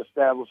fighting and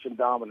establishing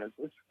dominance.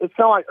 It's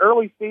kind of like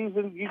early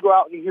season. You go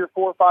out and you hear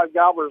 4 or 5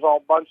 gobblers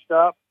all bunched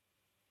up,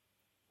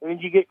 and then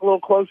you get a little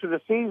closer to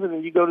season,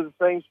 and you go to the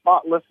same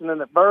spot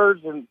listening at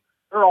birds, and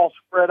they're all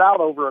spread out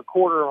over a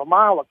quarter of a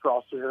mile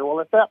across here. Well,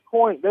 at that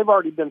point, they've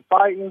already been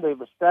fighting.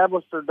 They've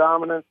established their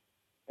dominance,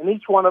 and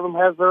each one of them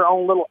has their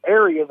own little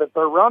area that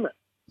they're running.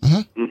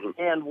 Mm-hmm.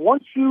 Mm-hmm. And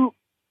once you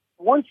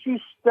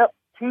step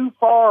too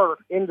far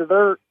into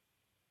their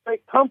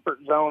comfort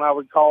zone, I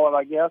would call it,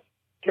 I guess,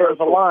 there's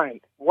a line.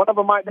 One of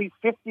them might be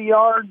 50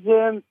 yards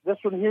in. This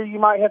one here, you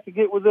might have to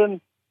get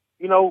within,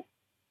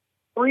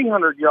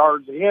 300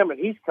 yards of him, and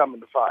he's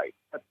coming to fight.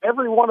 But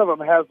every one of them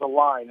has a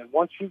line, and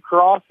once you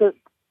cross it,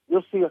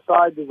 you'll see a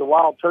side to the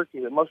wild turkey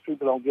that most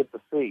people don't get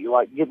to see,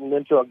 like getting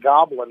into a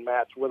gobbling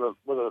match with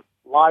a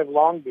live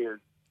longbeard.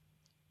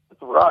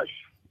 It's a rush.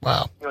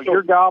 Wow.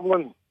 You're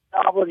gobbling,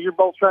 you're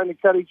both trying to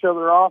cut each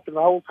other off, and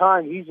the whole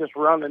time he's just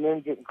running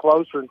in, getting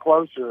closer and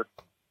closer.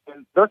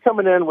 And they're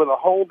coming in with a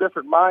whole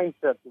different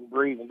mindset than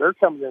breathing. They're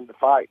coming in to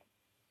fight.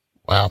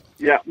 Wow.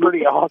 Yeah.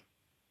 Pretty awesome.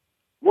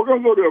 We're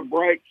going to go to a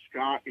break,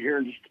 Scott, here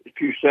in just a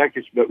few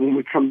seconds, but when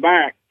we come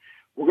back,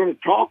 we're going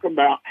to talk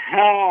about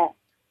how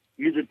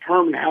you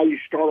determine how you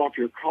start off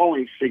your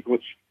calling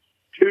sequence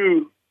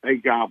to a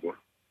gobbler.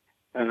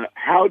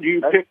 How do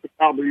you pick the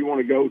gobbler you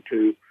want to go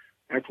to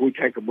after we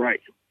take a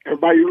break?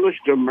 Everybody, you're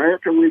listening to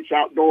American Roots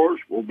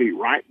Outdoors. We'll be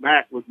right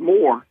back with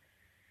more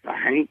The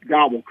Hank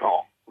Gobble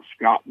Call with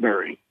Scott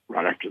Berry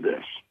right after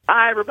this.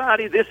 Hi,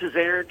 everybody. This is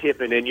Aaron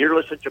Tippin, and you're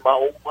listening to my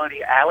old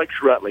buddy Alex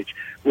Rutledge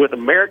with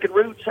American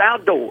Roots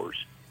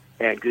Outdoors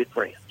and good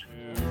friends.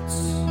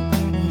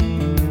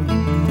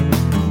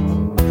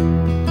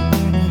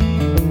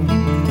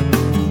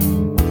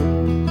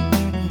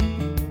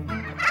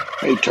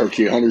 Hey,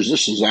 turkey hunters,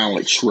 this is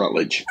Alex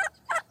Rutledge.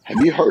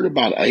 Have you heard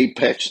about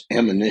Apex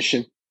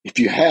Ammunition? If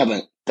you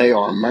haven't, They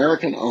are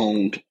American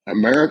owned,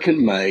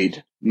 American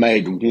made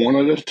one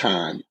at a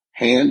time,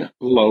 hand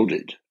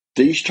loaded.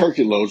 These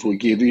turkey loads will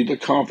give you the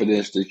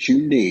confidence that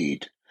you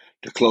need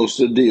to close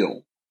the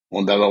deal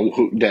on that old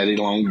Hook Daddy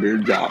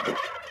Longbeard Gobble.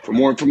 For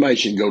more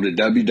information, go to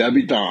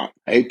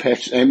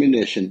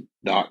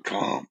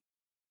www.apexammunition.com.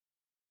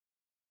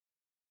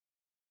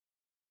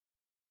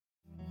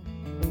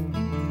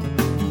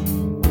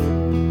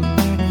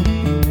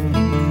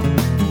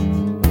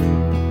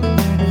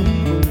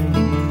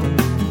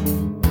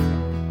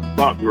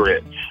 Buck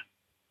Grits.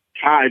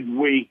 Tide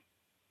We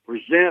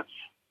presents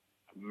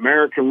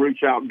American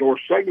Roots Outdoor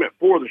segment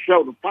for the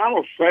show, the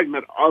final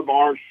segment of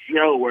our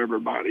show,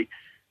 everybody.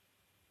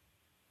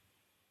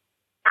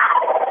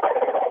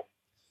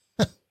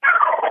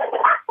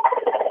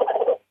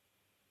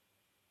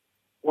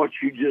 What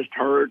you just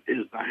heard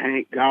is the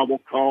Hank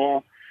Gobble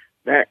call.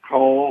 That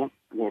call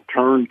will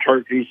turn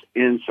turkeys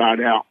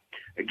inside out.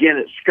 Again,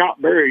 it's Scott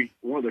Berry,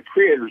 one of the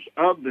creators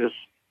of this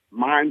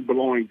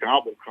mind-blowing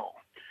gobble call.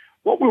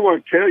 What we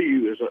want to tell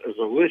you as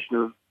a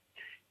listener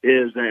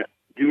is that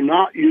do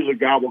not use a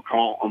gobble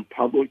call on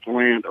public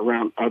land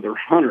around other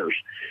hunters.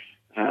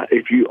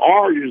 If you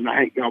are using a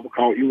Hank Gobble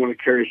call, you want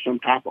to carry some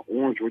type of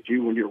orange with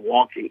you when you're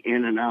walking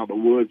in and out of the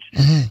woods,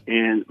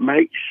 and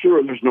make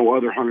sure there's no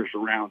other hunters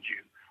around you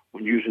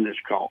when using this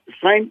call. The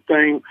same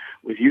thing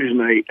with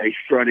using a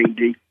strutting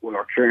decoy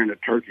or carrying a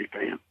turkey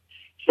fan.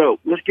 So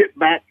let's get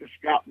back to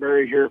Scott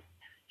Berry here.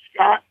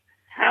 Scott,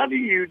 how do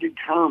you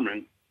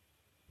determine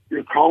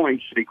your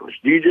calling sequence?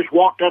 Do you just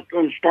walk up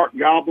and start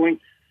gobbling?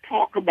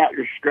 Talk about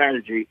your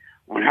strategy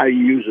on how you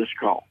use this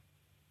call.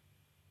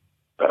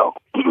 Well,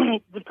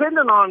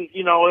 depending on,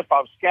 if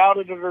I've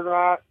scouted it or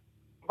not.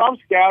 If I've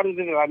scouted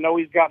it and I know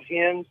he's got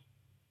hens,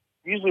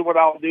 usually what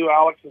I'll do,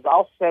 Alex, is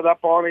I'll set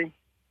up on him.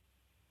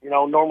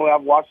 Normally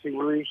I've watched him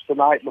roost the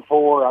night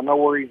before. I know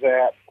where he's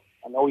at.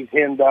 I know he's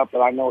henned up,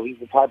 and I know he's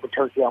the type of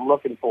turkey I'm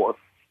looking for.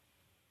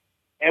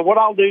 And what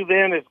I'll do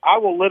then is I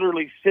will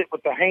literally sit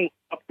with the haint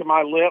up to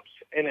my lips,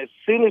 and as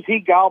soon as he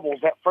gobbles,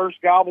 that first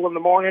gobble in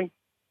the morning,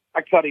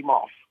 I cut him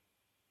off.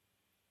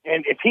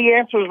 And if he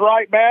answers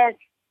right back,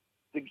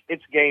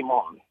 it's game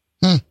on.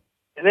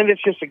 And then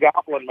it's just a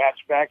gobbling match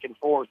back and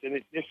forth. And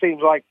it just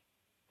seems like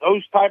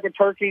those type of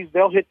turkeys,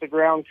 they'll hit the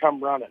ground,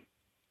 come running.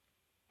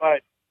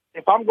 But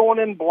if I'm going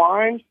in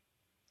blind,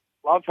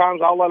 a lot of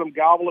times I'll let them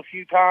gobble a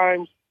few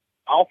times.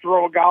 I'll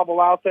throw a gobble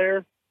out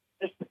there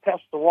just to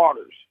test the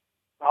waters.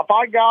 Now, if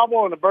I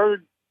gobble and the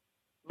bird,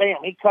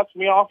 bam, he cuts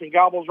me off and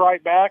gobbles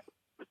right back,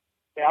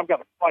 yeah, I've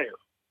got a player.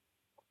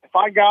 If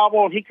I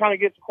gobble and he kind of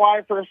gets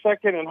quiet for a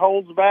second and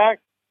holds back,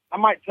 I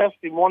might test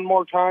him one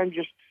more time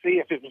just to see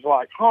if it was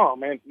like,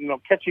 man,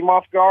 catch him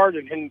off guard.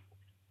 And then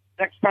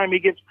next time he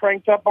gets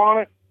cranked up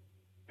on it,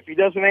 if he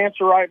doesn't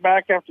answer right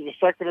back after the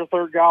second or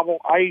third gobble,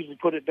 I usually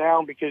put it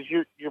down because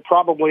you're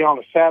probably on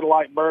a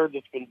satellite bird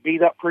that's been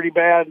beat up pretty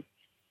bad.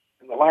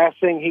 And the last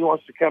thing he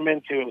wants to come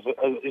into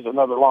is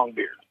another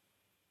longbeard.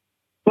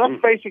 So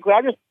that's basically,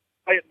 I just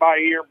play it by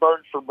ear,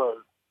 bird for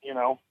bird.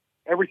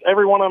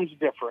 Every one of them's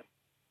different.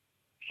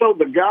 So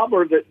the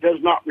gobbler that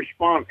does not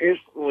respond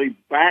instantly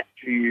back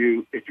to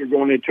you, if you're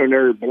going into an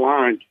area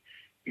blind,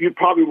 you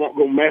probably won't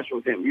go mess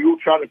with him. You will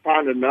try to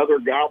find another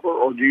gobbler,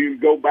 or do you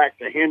go back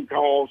to hen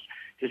calls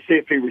to see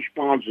if he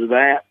responds to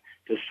that,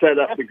 to set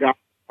up the gobbler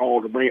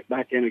call to bring it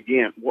back in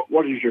again?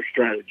 What is your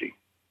strategy?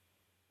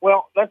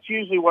 Well, that's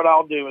usually what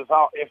I'll do is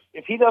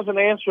if he doesn't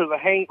answer the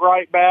haint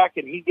right back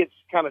and he gets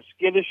kind of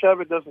skittish of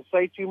it, doesn't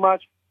say too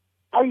much,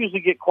 I'll usually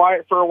get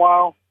quiet for a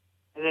while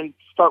and then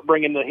start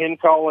bringing the hen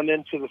calling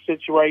into the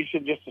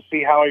situation just to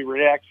see how he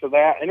reacts to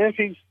that. And if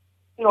he's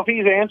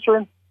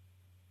answering,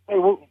 hey,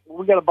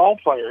 we got a ball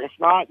player. If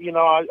not,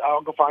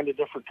 I'll go find a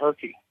different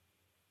turkey.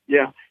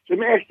 Yeah. So let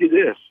me ask you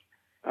this,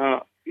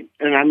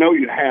 and I know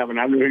you have, and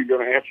I know you're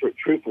going to answer it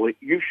truthfully.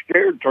 You've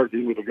scared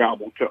turkeys with a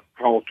gobble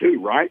call too,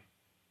 right?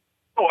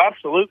 Oh,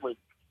 absolutely.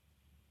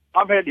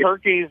 I've had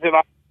turkeys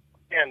that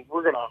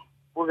we're gonna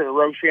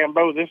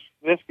Rochambeau this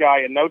guy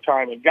in no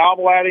time and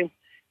gobble at him,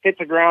 hit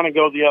the ground and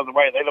go the other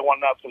way. They don't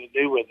want nothing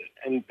to do with it,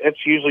 and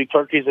it's usually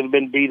turkeys that have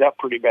been beat up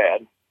pretty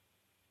bad.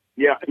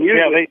 Yeah, and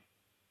usually,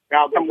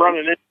 I'm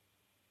running in.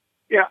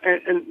 Yeah,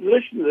 and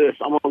listen to this.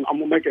 I'm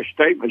gonna make a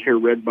statement here,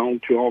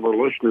 Redbone, to all of our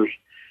listeners.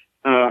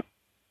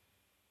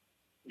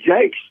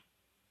 Jakes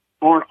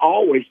aren't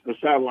always the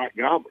satellite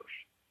gobblers.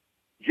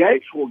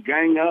 Jakes will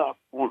gang up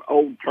on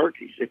old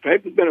turkeys. If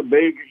they've been a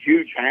big,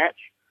 huge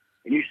hatch,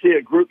 and you see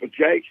a group of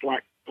Jakes,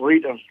 like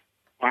 3 to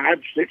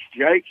 5, 6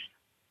 Jakes,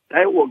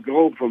 they will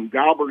go from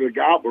gobbler to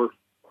gobbler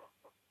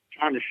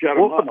trying to shut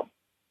them up.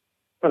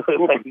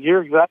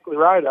 You're exactly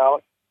right,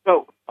 Alex.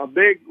 So a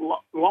big,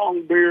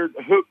 long-beard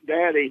hook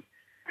daddy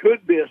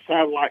could be a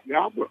satellite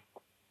gobbler.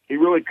 He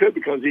really could,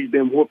 because he's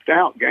been whooped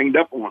out, ganged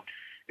up on.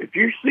 If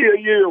you see a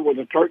year where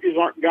the turkeys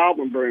aren't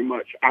gobbling very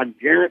much, I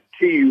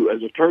guarantee you,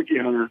 as a turkey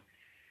hunter,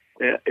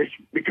 it's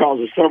because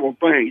of several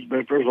things. But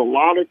if there's a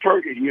lot of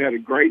turkeys and you had a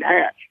great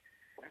hatch,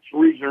 that's the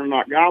reason they're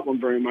not gobbling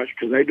very much,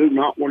 because they do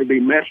not want to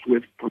be messed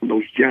with from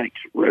those Jakes,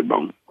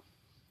 Redbone.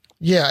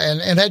 Yeah,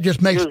 and that just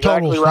makes You're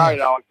total exactly sense. right,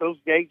 Alex. Those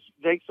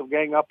jakes will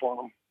gang up on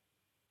them.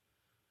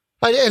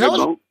 I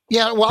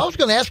was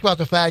going to ask about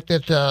the fact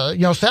that,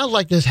 sounds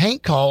like this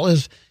Hank call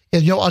is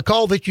a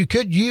call that you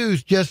could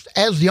use just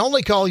as the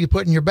only call you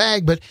put in your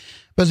bag. But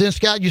then,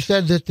 Scott, you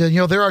said that,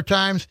 there are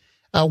times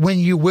when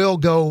you will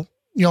go,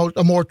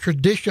 a more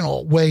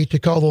traditional way to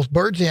call those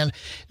birds in.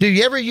 Do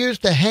you ever use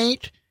the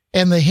Hank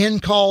and the hen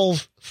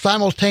calls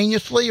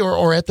simultaneously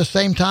or at the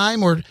same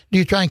time, or do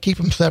you try and keep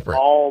them separate?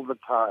 All the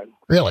time.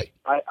 Really?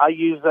 I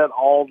use that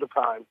all the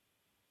time.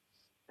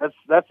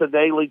 That's a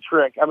daily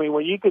trick. I mean,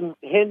 when you can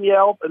hen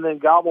yelp and then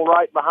gobble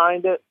right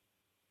behind it,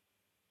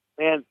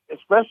 and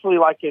especially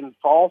like in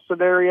fall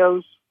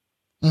scenarios,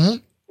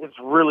 it's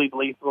really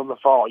lethal in the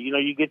fall.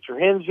 You get your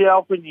hens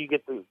yelping,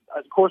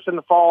 of course, in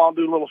the fall, I'll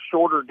do little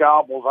shorter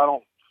gobbles. I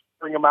don't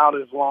bring them out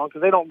as long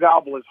because they don't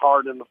gobble as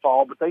hard in the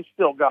fall, but they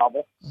still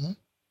gobble. Mm-hmm.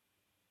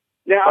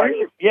 Yeah,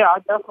 I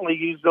definitely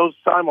use those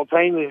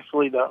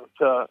simultaneously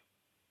to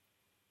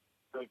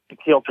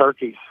kill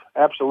turkeys.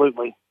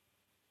 Absolutely.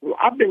 Well,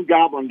 I've been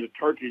gobbling to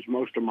turkeys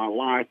most of my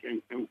life,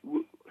 and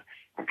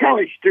I kind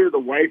of steered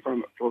away from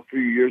it for a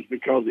few years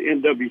because the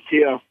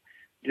NWTF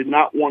did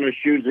not want us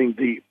using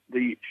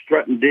the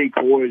strutting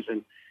decoys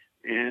and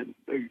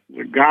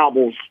the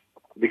gobbles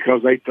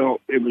because they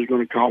felt it was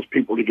going to cause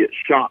people to get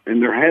shot,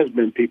 and there has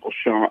been people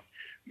shot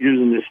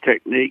using this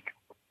technique.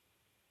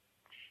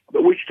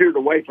 But we steered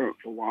away from it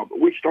for a while. But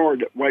we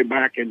started it way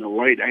back in the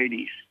late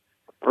 80s,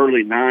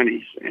 early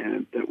 90s,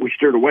 and we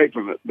steered away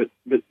from it. But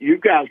you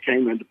guys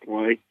came into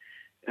play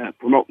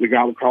promoting the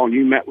gobble call, and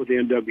you met with the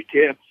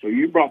NWTF. So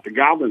you brought the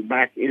gobbling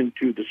back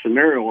into the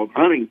scenario of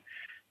hunting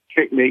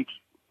techniques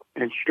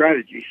and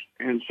strategies.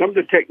 And some of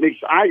the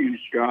techniques I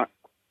use, Scott,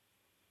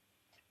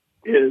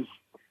 is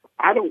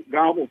I don't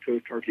gobble to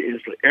a turkey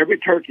instantly. Every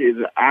turkey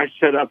that I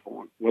set up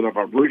on, whether if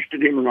I've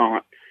roosted him or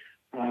not,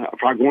 if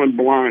I go in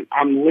blind,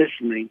 I'm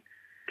listening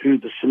to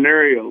the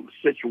scenario, the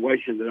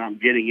situation that I'm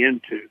getting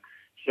into.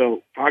 So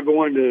if I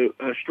go into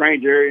a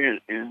strange area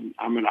and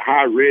I'm in a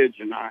high ridge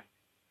and I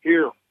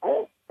hear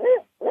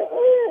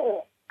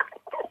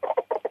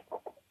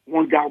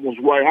one gobble's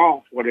way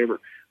off, whatever,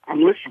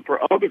 I'm listening for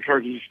other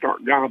turkeys to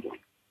start gobbling.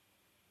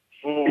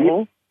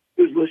 Mm-hmm.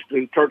 Who's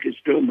listening to turkeys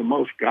doing the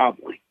most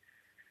gobbling?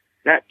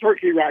 That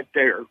turkey right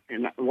there,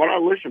 and what I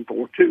listen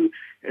for, too,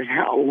 is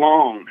how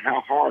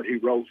hard he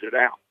rolls it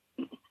out.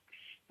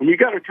 When you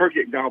got a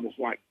turkey that gobbles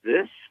like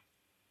this,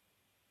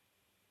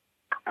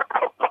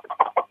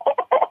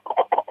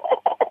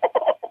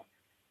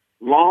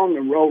 long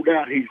and rolled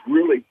out, he's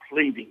really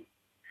pleading.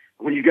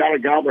 When you got a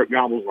gobbler that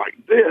gobbles like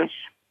this,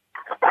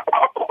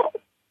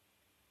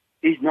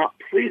 he's not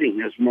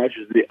pleading as much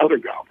as the other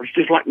gobblers,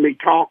 just like me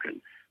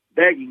talking,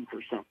 begging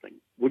for something.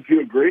 Would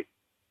you agree?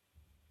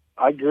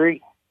 I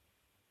agree.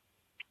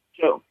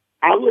 So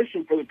I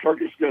listen for the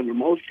turkeys doing the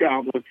most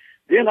gobbling.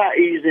 Then I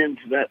ease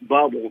into that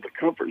bubble, the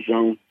comfort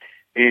zone.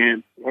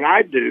 And what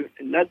I do,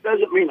 and that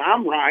doesn't mean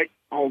I'm right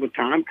all the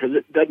time because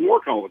it doesn't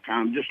work all the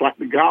time, just like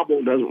the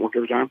gobble doesn't work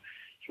every time.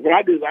 So what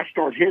I do is I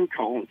start hen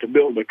calling to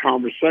build a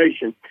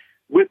conversation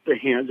with the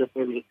hens, if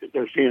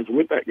there's hens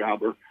with that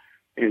gobbler,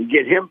 and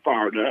get him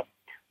fired up.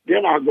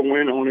 Then I'll go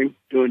in on him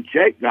doing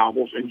Jake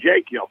gobbles, and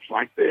Jake yelps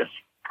like this.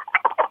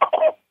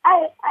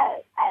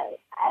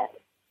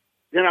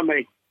 Then I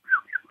may,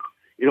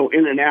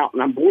 in and out,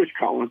 and I'm voice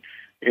calling,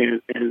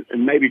 and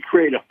maybe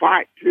create a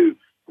fight, too,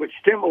 which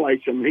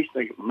stimulates him. And he's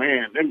thinking,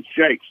 man, them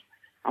Jakes,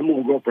 I'm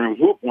going to go up there and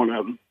whoop one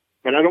of them.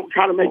 But I don't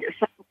try to make it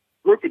a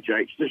group of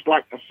Jakes, just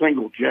like a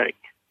single Jake.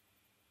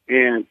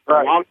 And a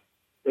lot of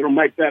it'll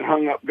make that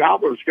hung-up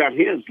gobbler that's got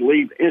hens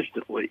leave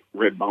instantly,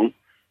 Redbone.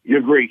 You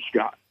agree,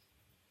 Scott?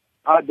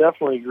 I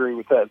definitely agree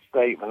with that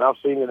statement. I've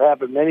seen it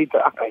happen many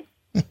times.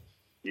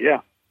 Yeah.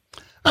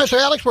 All right, so,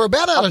 Alex, we're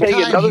about out of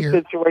time another here.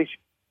 Situation.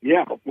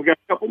 Yeah, we got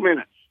a couple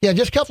minutes. Yeah,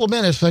 just a couple of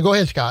minutes. So go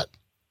ahead, Scott.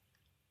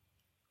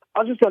 I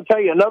was just going to tell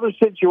you another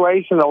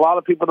situation a lot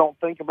of people don't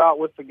think about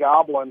with the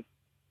gobbling,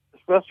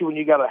 especially when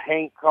you got a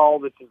Hank call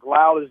that's as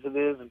loud as it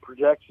is and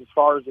projects as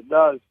far as it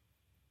does.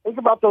 Think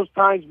about those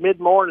times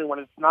mid-morning when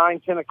it's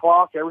 9, 10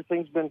 o'clock,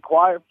 everything's been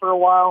quiet for a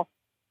while,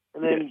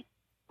 and then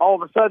all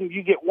of a sudden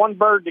you get one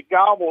bird that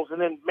gobbles, and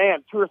then,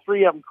 man, 2 or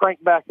 3 of them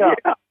crank back up.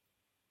 Yeah.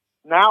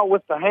 Now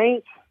with the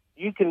Hank,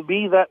 you can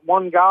be that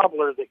one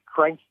gobbler that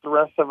cranks the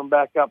rest of them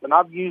back up, and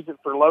I've used it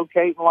for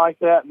locating like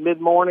that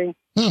mid-morning,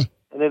 and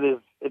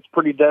it's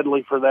pretty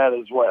deadly for that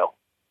as well.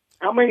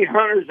 How many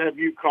hunters have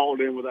you called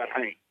in with that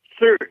Hank?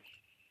 Serious?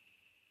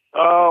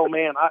 Oh,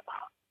 man,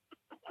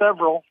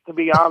 several, to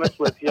be honest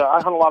with you.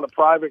 I hunt a lot of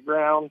private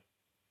ground.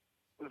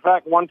 In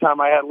fact, one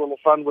time I had a little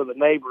fun with a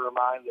neighbor of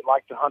mine that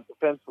liked to hunt the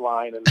fence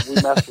line, and we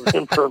messed with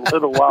him for a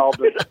little while,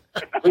 but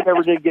we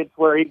never did get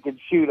to where he could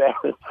shoot at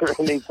us or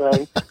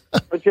anything.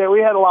 But, yeah,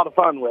 we had a lot of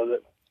fun with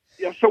it.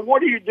 Yeah, so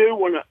what do you do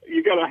when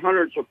you got a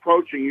hunter that's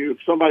approaching you, if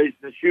somebody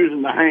that's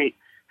using the Hank?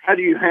 How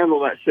do you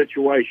handle that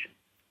situation?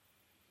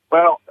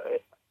 Well,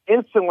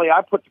 instantly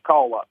I put the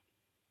call up.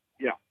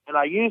 Yeah. And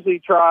I usually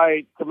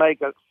try to make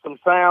some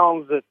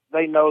sounds that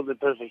they know that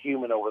there's a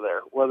human over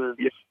there, whether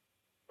it's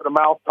put a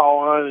mouth call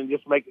on and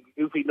just make a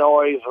goofy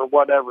noise or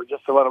whatever,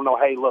 just to let them know,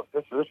 hey, look,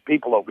 there's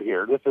people over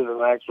here. This is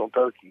an actual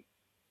turkey.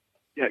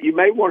 Yeah, you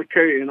may want to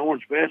carry an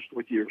orange vest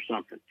with you or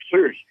something.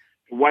 Seriously,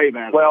 to wave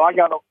at Well,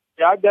 them.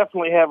 I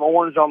definitely have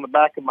orange on the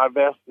back of my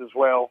vest as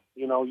well.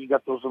 You know, you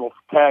got those little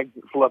tags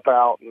that flip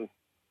out, and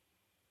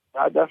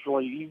I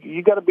definitely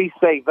you got to be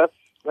safe.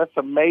 That's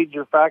a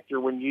major factor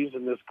when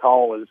using this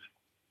call. Is,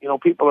 you know,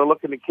 people are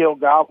looking to kill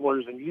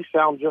gobblers, and you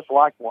sound just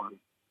like one.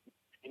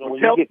 You know,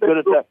 when you get good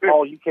at that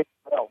call, you can't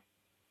tell.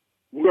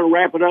 We're going to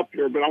wrap it up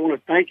here, but I want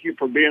to thank you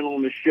for being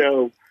on the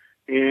show.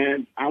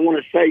 And I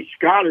want to say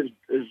Scott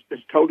has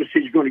told us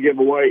he's going to give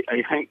away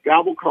a Hank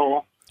Gobble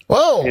call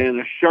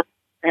and a shirt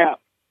app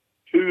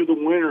to the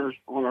winners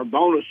on our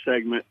bonus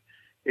segment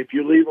if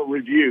you leave a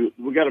review.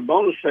 We got a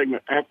bonus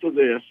segment after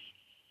this,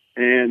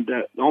 and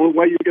the only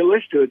way you can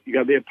listen to it, you got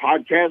to be a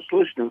podcast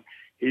listener.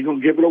 He's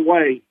going to give it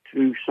away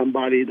to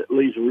somebody that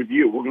leaves a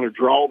review. We're going to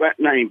draw that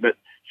name. But,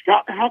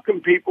 Scott, how can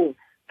people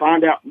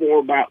find out more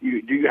about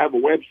you? Do you have a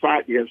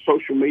website? Do you have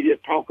social media?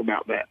 Talk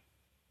about that.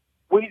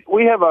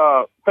 We have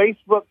a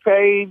Facebook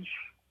page,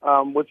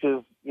 which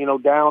is, you know,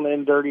 Down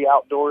and Dirty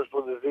Outdoors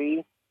with a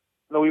Z.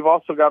 And we've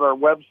also got our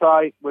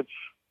website, which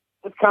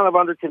it's kind of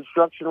under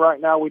construction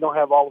right now. We don't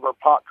have all of our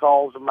pot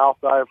calls and mouth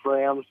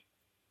diaphragms.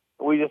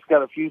 We just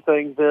got a few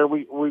things there.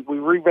 We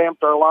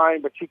revamped our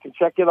line, but you can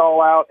check it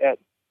all out at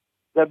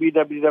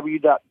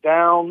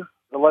www.down,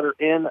 the letter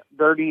N,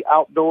 Dirty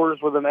Outdoors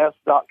with an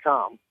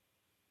S.com.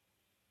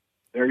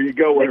 There you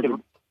go,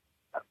 everybody.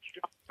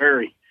 Scott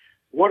Berry.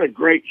 What a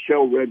great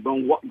show,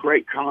 Redbone. What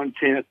great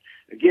content.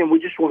 Again, we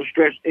just want to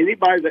stress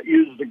anybody that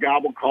uses the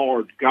gobble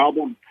call or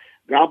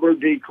gobbler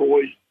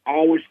decoys,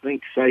 always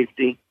think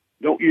safety.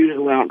 Don't use it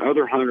around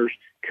other hunters.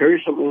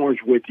 Carry some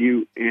orange with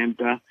you. And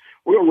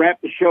we're going to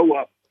wrap the show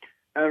up.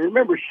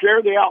 Remember,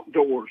 share the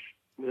outdoors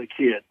with a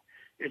kid.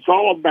 It's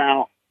all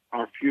about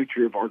our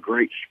future of our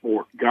great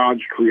sport,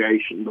 God's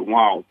creation, the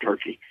wild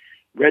turkey.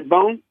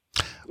 Redbone,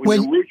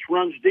 when your roots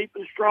runs deep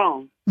and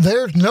strong,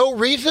 there's no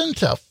reason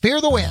to fear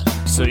the wind.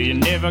 So you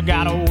never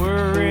gotta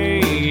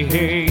worry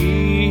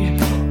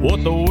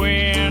what the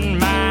wind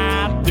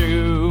might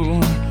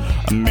do.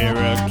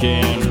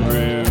 American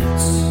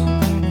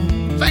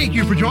Roots. Thank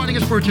you for joining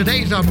us for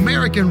today's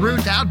American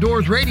Roots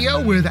Outdoors Radio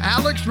with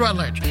Alex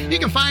Rutledge. You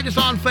can find us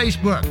on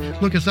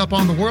Facebook. Look us up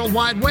on the World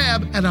Wide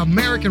Web at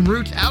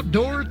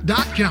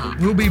AmericanRootsOutdoors.com.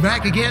 We'll be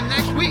back again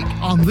next week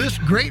on this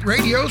great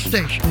radio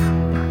station.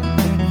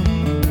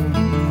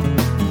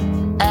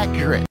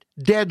 Accurate,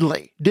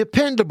 deadly,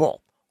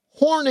 dependable,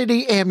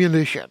 Hornady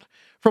ammunition.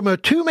 From a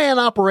two-man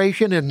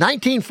operation in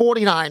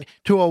 1949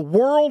 to a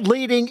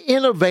world-leading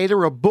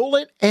innovator of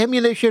bullet,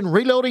 ammunition,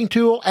 reloading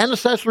tool, and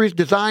accessories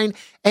design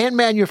and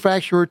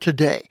manufacturer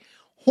today.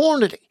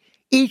 Hornady.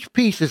 Each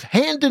piece is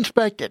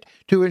hand-inspected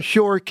to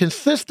ensure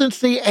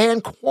consistency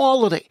and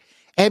quality.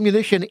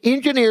 Ammunition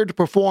engineered to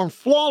perform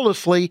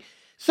flawlessly.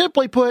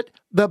 Simply put,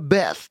 the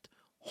best.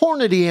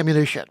 Hornady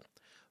ammunition.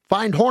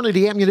 Find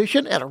Hornady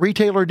ammunition at a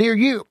retailer near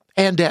you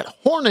and at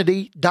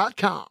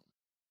Hornady.com.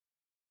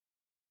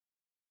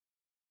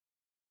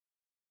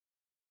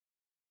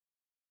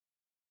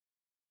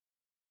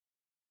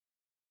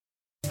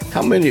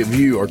 How many of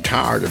you are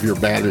tired of your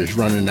batteries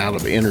running out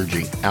of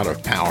energy, out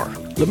of power?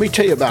 Let me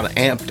tell you about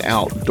Amped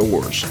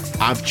Outdoors.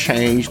 I've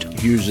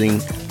changed using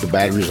the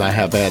batteries I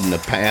have had in the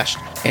past.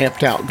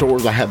 Amped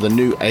Outdoors, I have the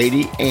new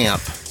 80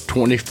 amp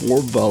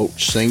 24-volt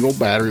single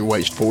battery,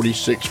 weighs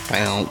 46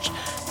 pounds.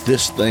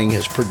 This thing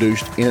has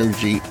produced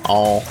energy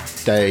all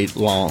day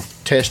long.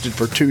 Tested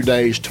for 2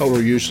 days,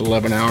 total use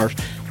 11 hours.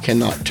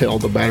 Cannot tell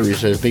the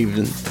batteries have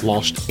even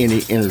lost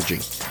any energy.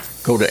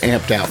 Go to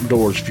Amped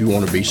Outdoors if you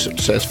want to be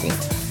successful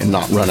and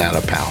not run out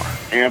of power.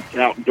 Amped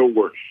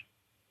Outdoors,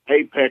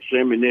 Apex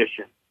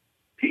Ammunition,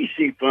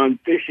 PC Fun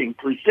Fishing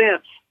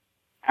presents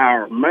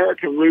our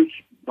American Roots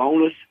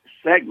bonus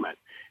segment.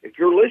 If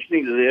you're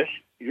listening to this,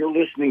 you're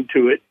listening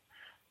to it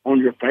on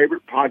your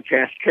favorite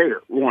podcast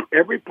carrier. We want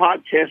every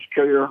podcast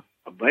carrier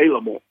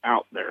available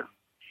out there.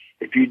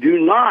 If you do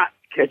not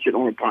catch it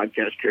on a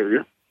podcast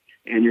carrier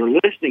and you're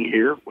listening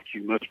here, which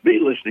you must be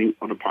listening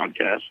on a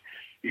podcast,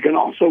 you can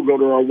also go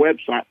to our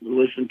website and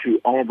listen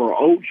to all of our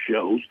old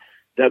shows,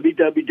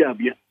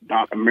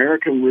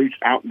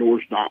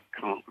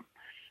 www.AmericanRootsOutdoors.com.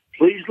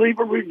 Please leave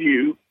a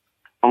review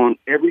on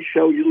every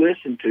show you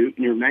listen to, and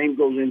your name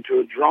goes into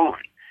a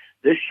drawing.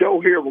 This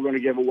show here, we're going to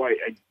give away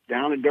a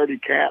Down and Dirty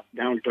cap,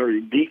 Down and Dirty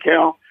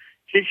decal,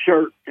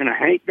 T-shirt, and a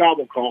Hank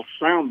Gobble call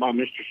signed by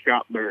Mr.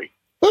 Scott Berry.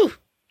 Woo.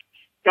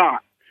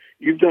 Scott,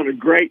 you've done a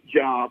great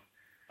job.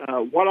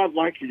 What I'd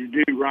like you to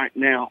do right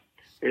now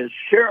is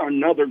share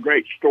another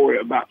great story,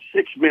 about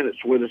 6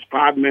 minutes with us,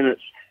 5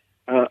 minutes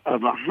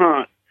of a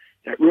hunt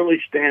that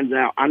really stands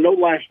out. I know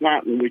last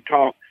night when we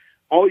talked,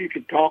 all you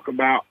could talk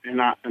about,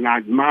 and I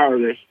admire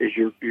this, is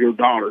your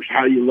daughters,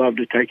 how you love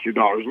to take your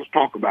daughters. Let's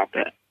talk about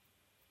that.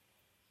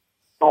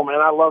 Oh,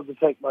 man, I love to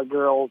take my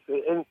girls.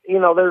 And, you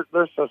know, they're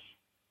so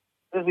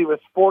busy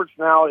with sports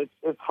now,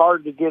 it's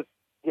hard to get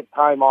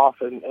time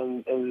off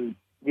and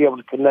be able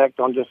to connect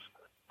on just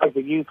like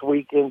the youth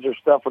weekends or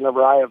stuff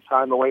whenever I have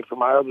time away from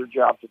my other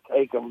job to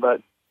take them.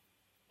 But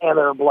and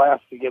they're a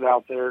blast to get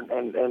out there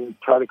and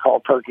try to call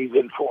turkeys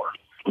in for.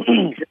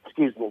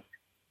 Excuse me.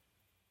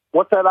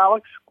 What's that,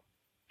 Alex?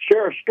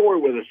 Share a story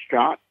with us,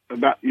 Scott,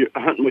 about you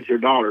hunting with your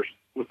daughters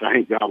with the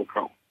Hank Gobble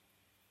call.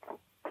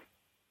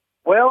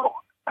 Well,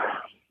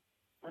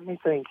 let me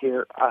think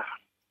here.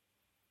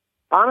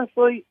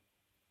 Honestly,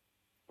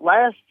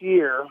 last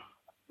year,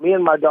 me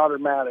and my daughter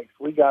Maddox,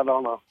 we got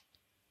on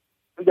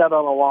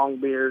a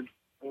long beard,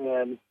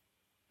 and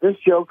this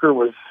joker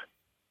was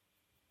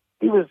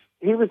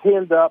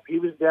henned up. He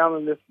was down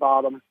in this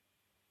bottom,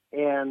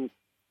 and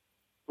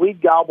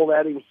we'd gobbled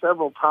at him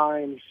several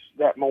times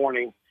that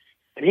morning,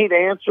 and he'd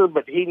answer,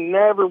 but he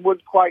never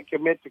would quite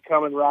commit to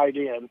coming right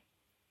in.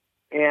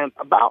 And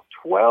about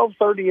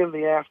 12:30 in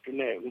the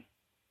afternoon,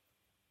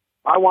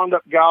 I wound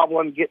up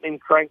gobbling, getting him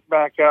cranked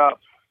back up,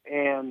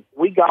 and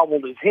we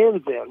gobbled his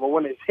hens in. Well,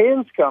 when his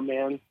hens come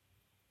in,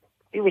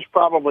 he was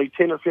probably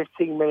 10 or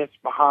 15 minutes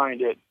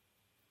behind it.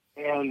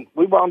 And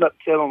we wound up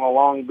killing a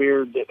long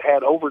beard that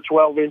had over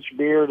 12-inch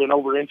beard and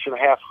over 1.5 inch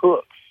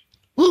hooks.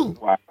 Woo.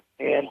 Wow.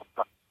 And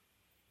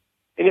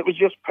it was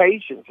just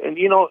patience. And,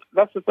 you know,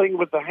 that's the thing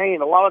with the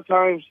haying. A lot of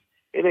times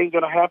it ain't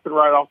going to happen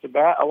right off the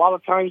bat. A lot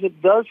of times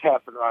it does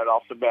happen right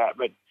off the bat.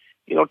 But,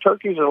 you know,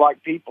 turkeys are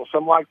like people.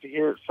 Some like to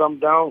hear it, some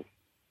don't.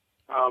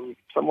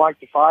 Some like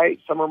to fight.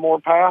 Some are more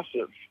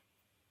passive.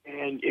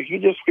 And if you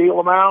just feel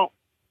them out,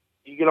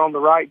 you get on the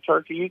right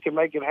turkey, you can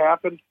make it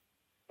happen.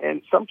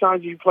 And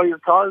sometimes you play your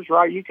cards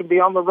right, you can be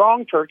on the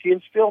wrong turkey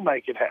and still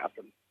make it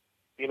happen.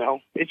 You know,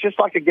 it's just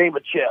like a game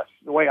of chess,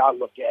 the way I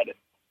look at it.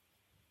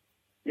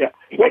 Yeah.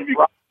 When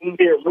you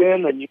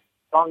win and you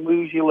don't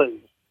lose, you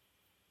lose.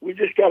 We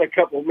just got a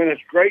couple of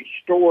minutes. Great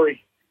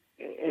story,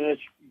 and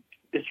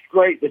it's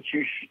great that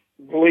you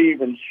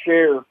believe and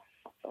share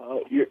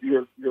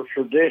your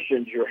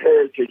traditions, your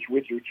heritage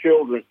with your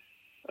children.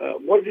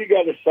 What have you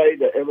got to say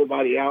to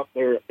everybody out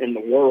there in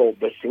the world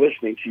that's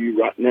listening to you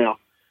right now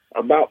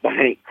about the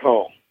Hank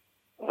call?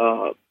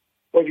 What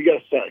have you got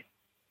to say?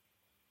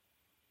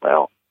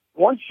 Well,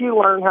 once you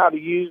learn how to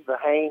use the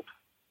Hank,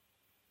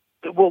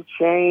 it will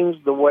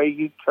change the way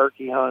you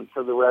turkey hunt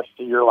for the rest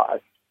of your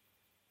life.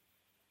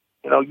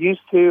 You know,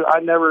 I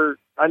never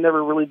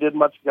really did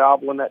much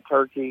gobbling at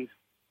turkeys,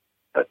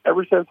 but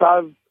ever since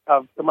I've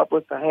come up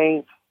with the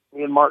Hank,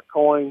 me and Mark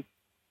Coyne,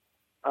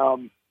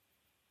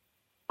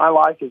 my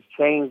life has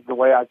changed the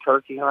way I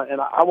turkey hunt, and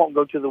I won't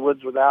go to the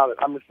woods without it.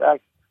 In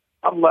fact,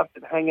 I've left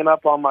it hanging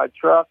up on my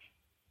truck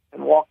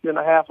and walked in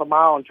a half a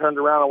mile and turned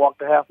around and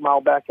walked a half mile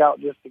back out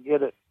just to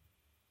get it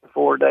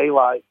before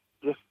daylight,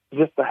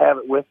 just to have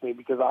it with me,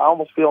 because I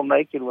almost feel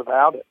naked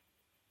without it.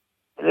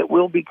 And it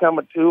will become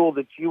a tool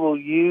that you will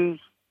use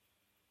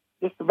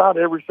just about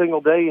every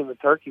single day in the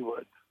turkey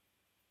woods.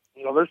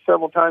 You know, there's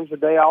several times a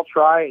day I'll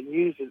try it and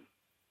use it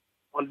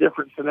on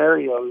different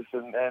scenarios,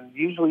 and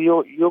usually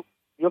you'll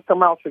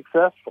come out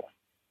successful.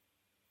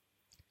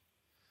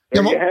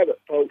 There you have it,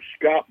 folks.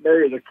 Scott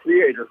Berry, the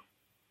creator,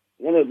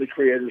 one of the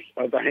creators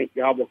of the Hank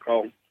Gobble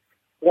call.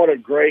 What a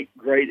great,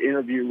 great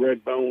interview,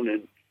 Redbone,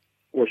 and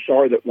we're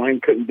sorry that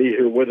Wayne couldn't be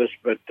here with us,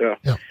 but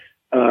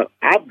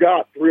I've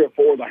got 3 or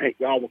 4 of the Hank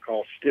Gobble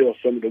calls still,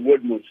 some of the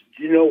wooden ones.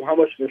 Do you know how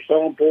much they're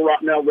selling for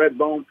right now,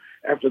 Redbone,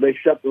 after they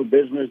shut their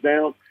business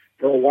down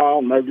for a while,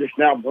 and they're just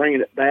now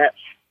bringing it back?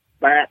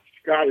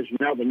 Scott is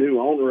now the new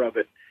owner of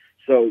it.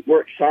 So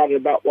we're excited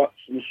about what's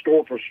in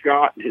store for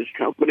Scott and his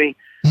company.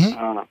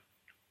 Mm-hmm.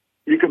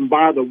 You can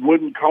buy the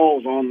wooden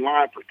calls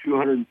online for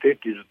 $250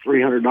 to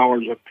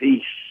 $300 a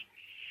piece.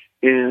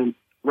 And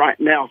right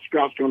now,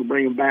 Scott's going to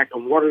bring them back.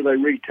 And what are they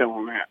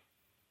retailing at?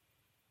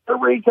 They're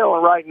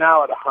retailing right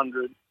now at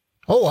 $100.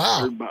 Oh,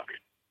 wow. $100.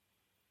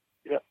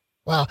 Yep.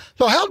 Wow.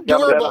 So how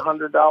durable? At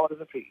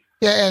 $100 a piece.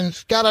 Yeah, and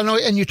Scott, I know,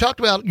 and you talked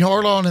about, you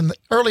know,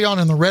 early on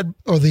in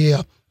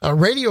the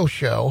radio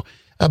show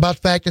about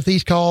the fact that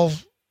these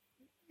calls,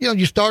 you know,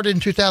 you started in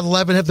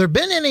 2011. Have there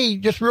been any,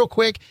 just real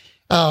quick,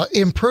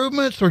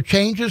 improvements or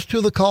changes to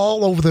the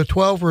call over the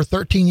 12 or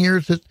 13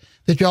 years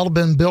that y'all have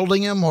been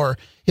building them, or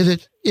is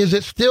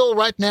it still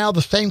right now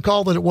the same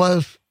call that it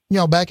was, you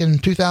know, back in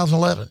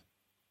 2011?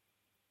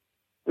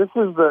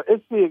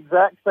 It's the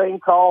exact same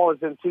call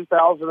as in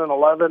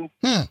 2011.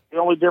 The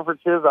only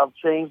difference is I've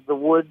changed the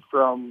wood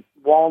from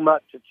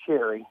walnut to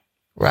cherry.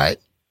 Right.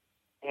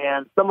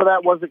 And some of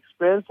that was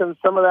expense and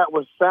some of that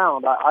was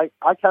sound. I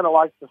kind of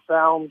like the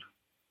sound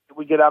that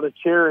we get out of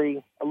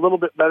cherry a little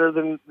bit better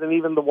than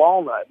even the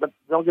walnut. But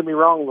don't get me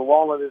wrong, the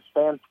walnut is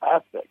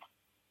fantastic.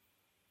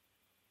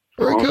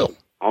 Very cool.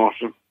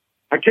 Awesome.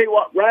 I tell you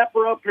what, wrap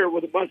her up here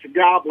with a bunch of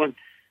gobbling.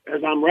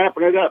 As I'm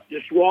wrapping it up,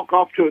 just walk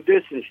off to a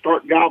distance,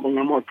 start gobbling.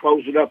 I'm going to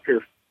close it up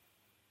here.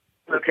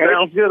 Okay?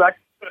 Sounds good.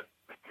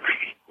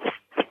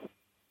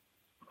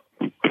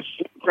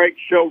 Great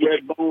show,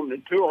 Redbone,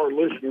 and to our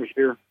listeners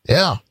here.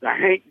 Yeah. The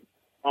Hank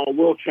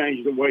will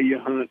change the way you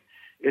hunt.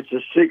 It's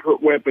a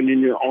secret weapon in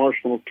your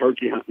arsenal of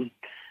turkey hunting.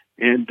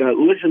 And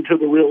listen to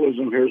the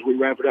realism here as we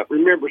wrap it up.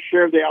 Remember,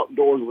 share the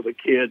outdoors with a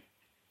kid.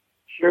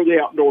 Share the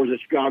outdoors.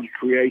 It's God's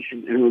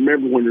creation. And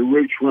remember, when the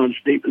roots runs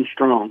deep and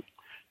strong,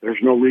 there's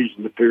no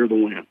reason to fear the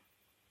wind.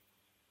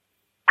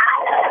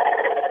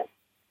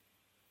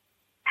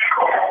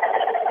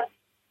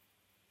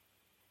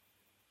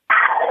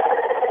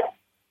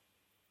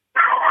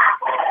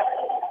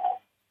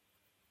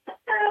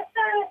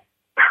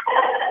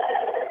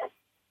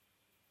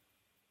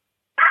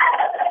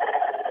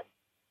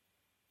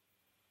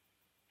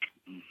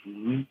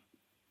 Mm-hmm.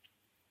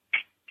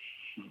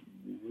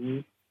 Mm-hmm.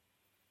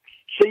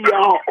 See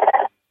y'all.